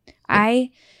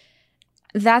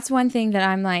 That's one thing that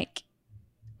I'm like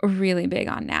really big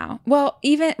on now. Well,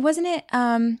 even wasn't it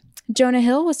Jonah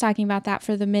Hill was talking about that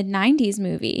for the mid-90s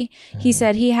movie. He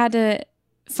said he had to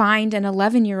find an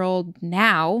 11-year-old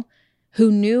now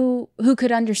who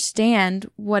could understand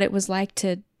what it was like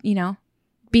to, you know,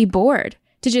 be bored,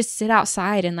 to just sit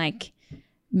outside and like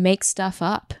make stuff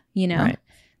up, you know? Right.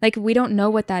 Like we don't know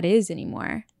what that is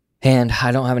anymore. And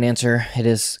I don't have an answer. It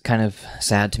is kind of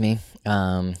sad to me.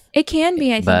 It can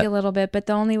be, I think, a little bit, but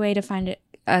the only way to find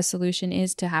a solution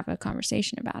is to have a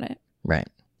conversation about it. Right.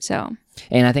 So.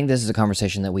 And I think this is a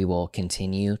conversation that we will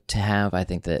continue to have. I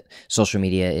think that social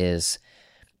media is,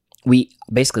 we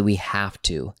have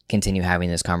to continue having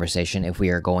this conversation if we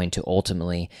are going to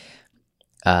ultimately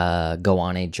go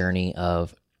on a journey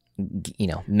of, you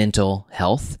know, mental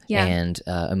health and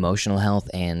emotional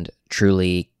health and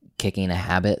truly kicking a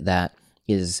habit that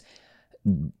is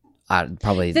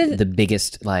probably the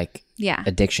biggest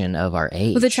addiction of our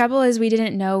age. Well, the trouble is we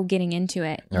didn't know getting into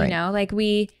it, you know, like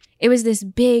it was this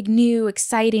big, new,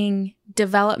 exciting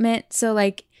development. So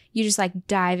like you just like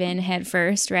dive in head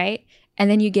first, right? And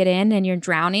then you get in and you're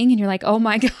drowning and you're like, oh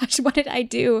my gosh, what did I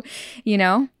do? You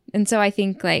know? And so I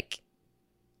think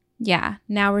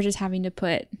now we're just having to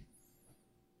put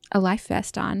a life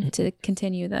vest on to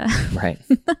continue the right.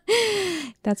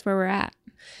 That's where we're at.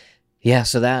 Yeah,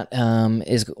 so that I'm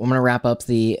going to wrap up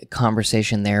the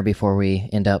conversation there before we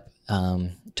end up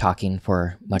talking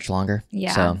for much longer.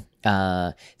 Yeah. So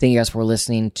thank you guys for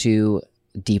listening to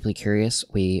Deeply Curious.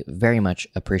 We very much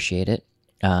appreciate it.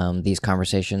 These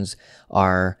conversations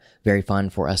are very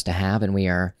fun for us to have, and we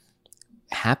are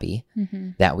happy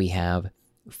that we have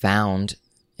found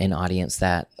an audience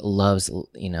that loves,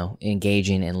 you know,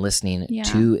 engaging and listening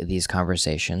to these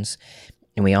conversations.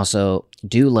 And we also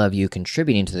do love you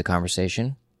contributing to the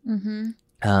conversation.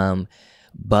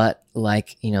 But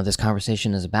like, you know, this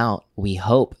conversation is about, we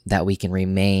hope that we can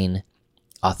remain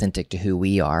authentic to who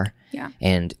we are. Yeah.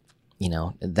 And, you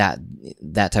know, that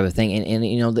type of thing. And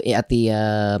you know, at the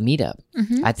meetup,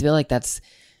 I feel like that's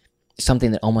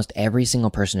something that almost every single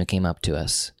person who came up to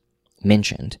us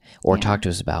mentioned or talked to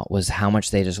us about, was how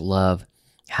much they just love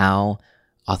how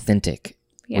authentic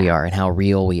we are and how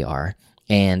real we are.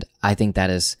 And I think that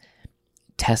is,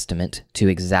 testament to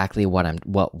exactly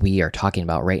what we are talking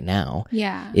about right now.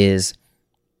 Yeah. Is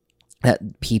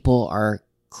that people are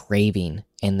craving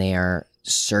and they are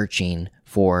searching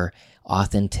for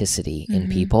authenticity in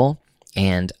people.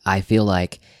 And I feel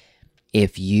like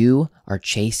if you are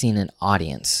chasing an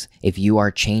audience, if you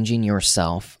are changing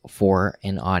yourself for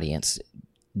an audience,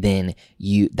 then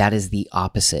that is the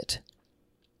opposite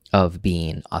of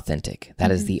being authentic.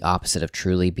 That is the opposite of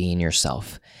truly being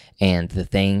yourself. And the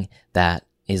thing that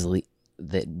is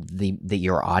that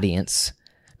your audience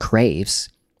craves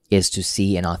is to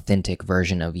see an authentic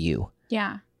version of you.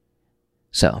 Yeah.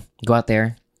 So go out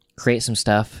there, create some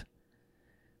stuff,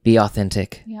 be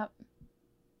authentic. Yep.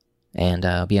 And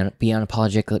be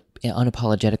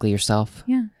unapologetically yourself.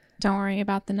 Yeah. Don't worry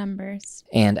about the numbers.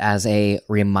 And as a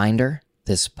reminder,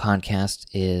 this podcast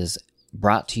is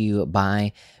brought to you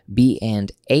by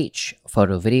B&H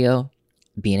Photo Video.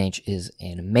 B&H is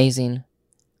an amazing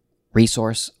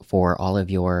resource for all of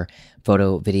your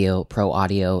photo, video, pro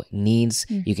audio needs.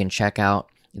 You can check out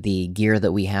the gear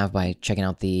that we have by checking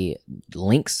out the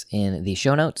links in the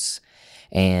show notes.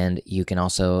 And you can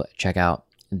also check out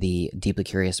the Deeply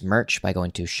Curious merch by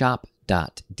going to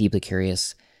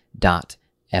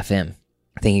shop.deeplycurious.fm.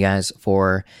 Thank you guys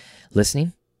for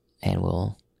listening, and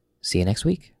we'll see you next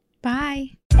week.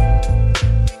 Bye.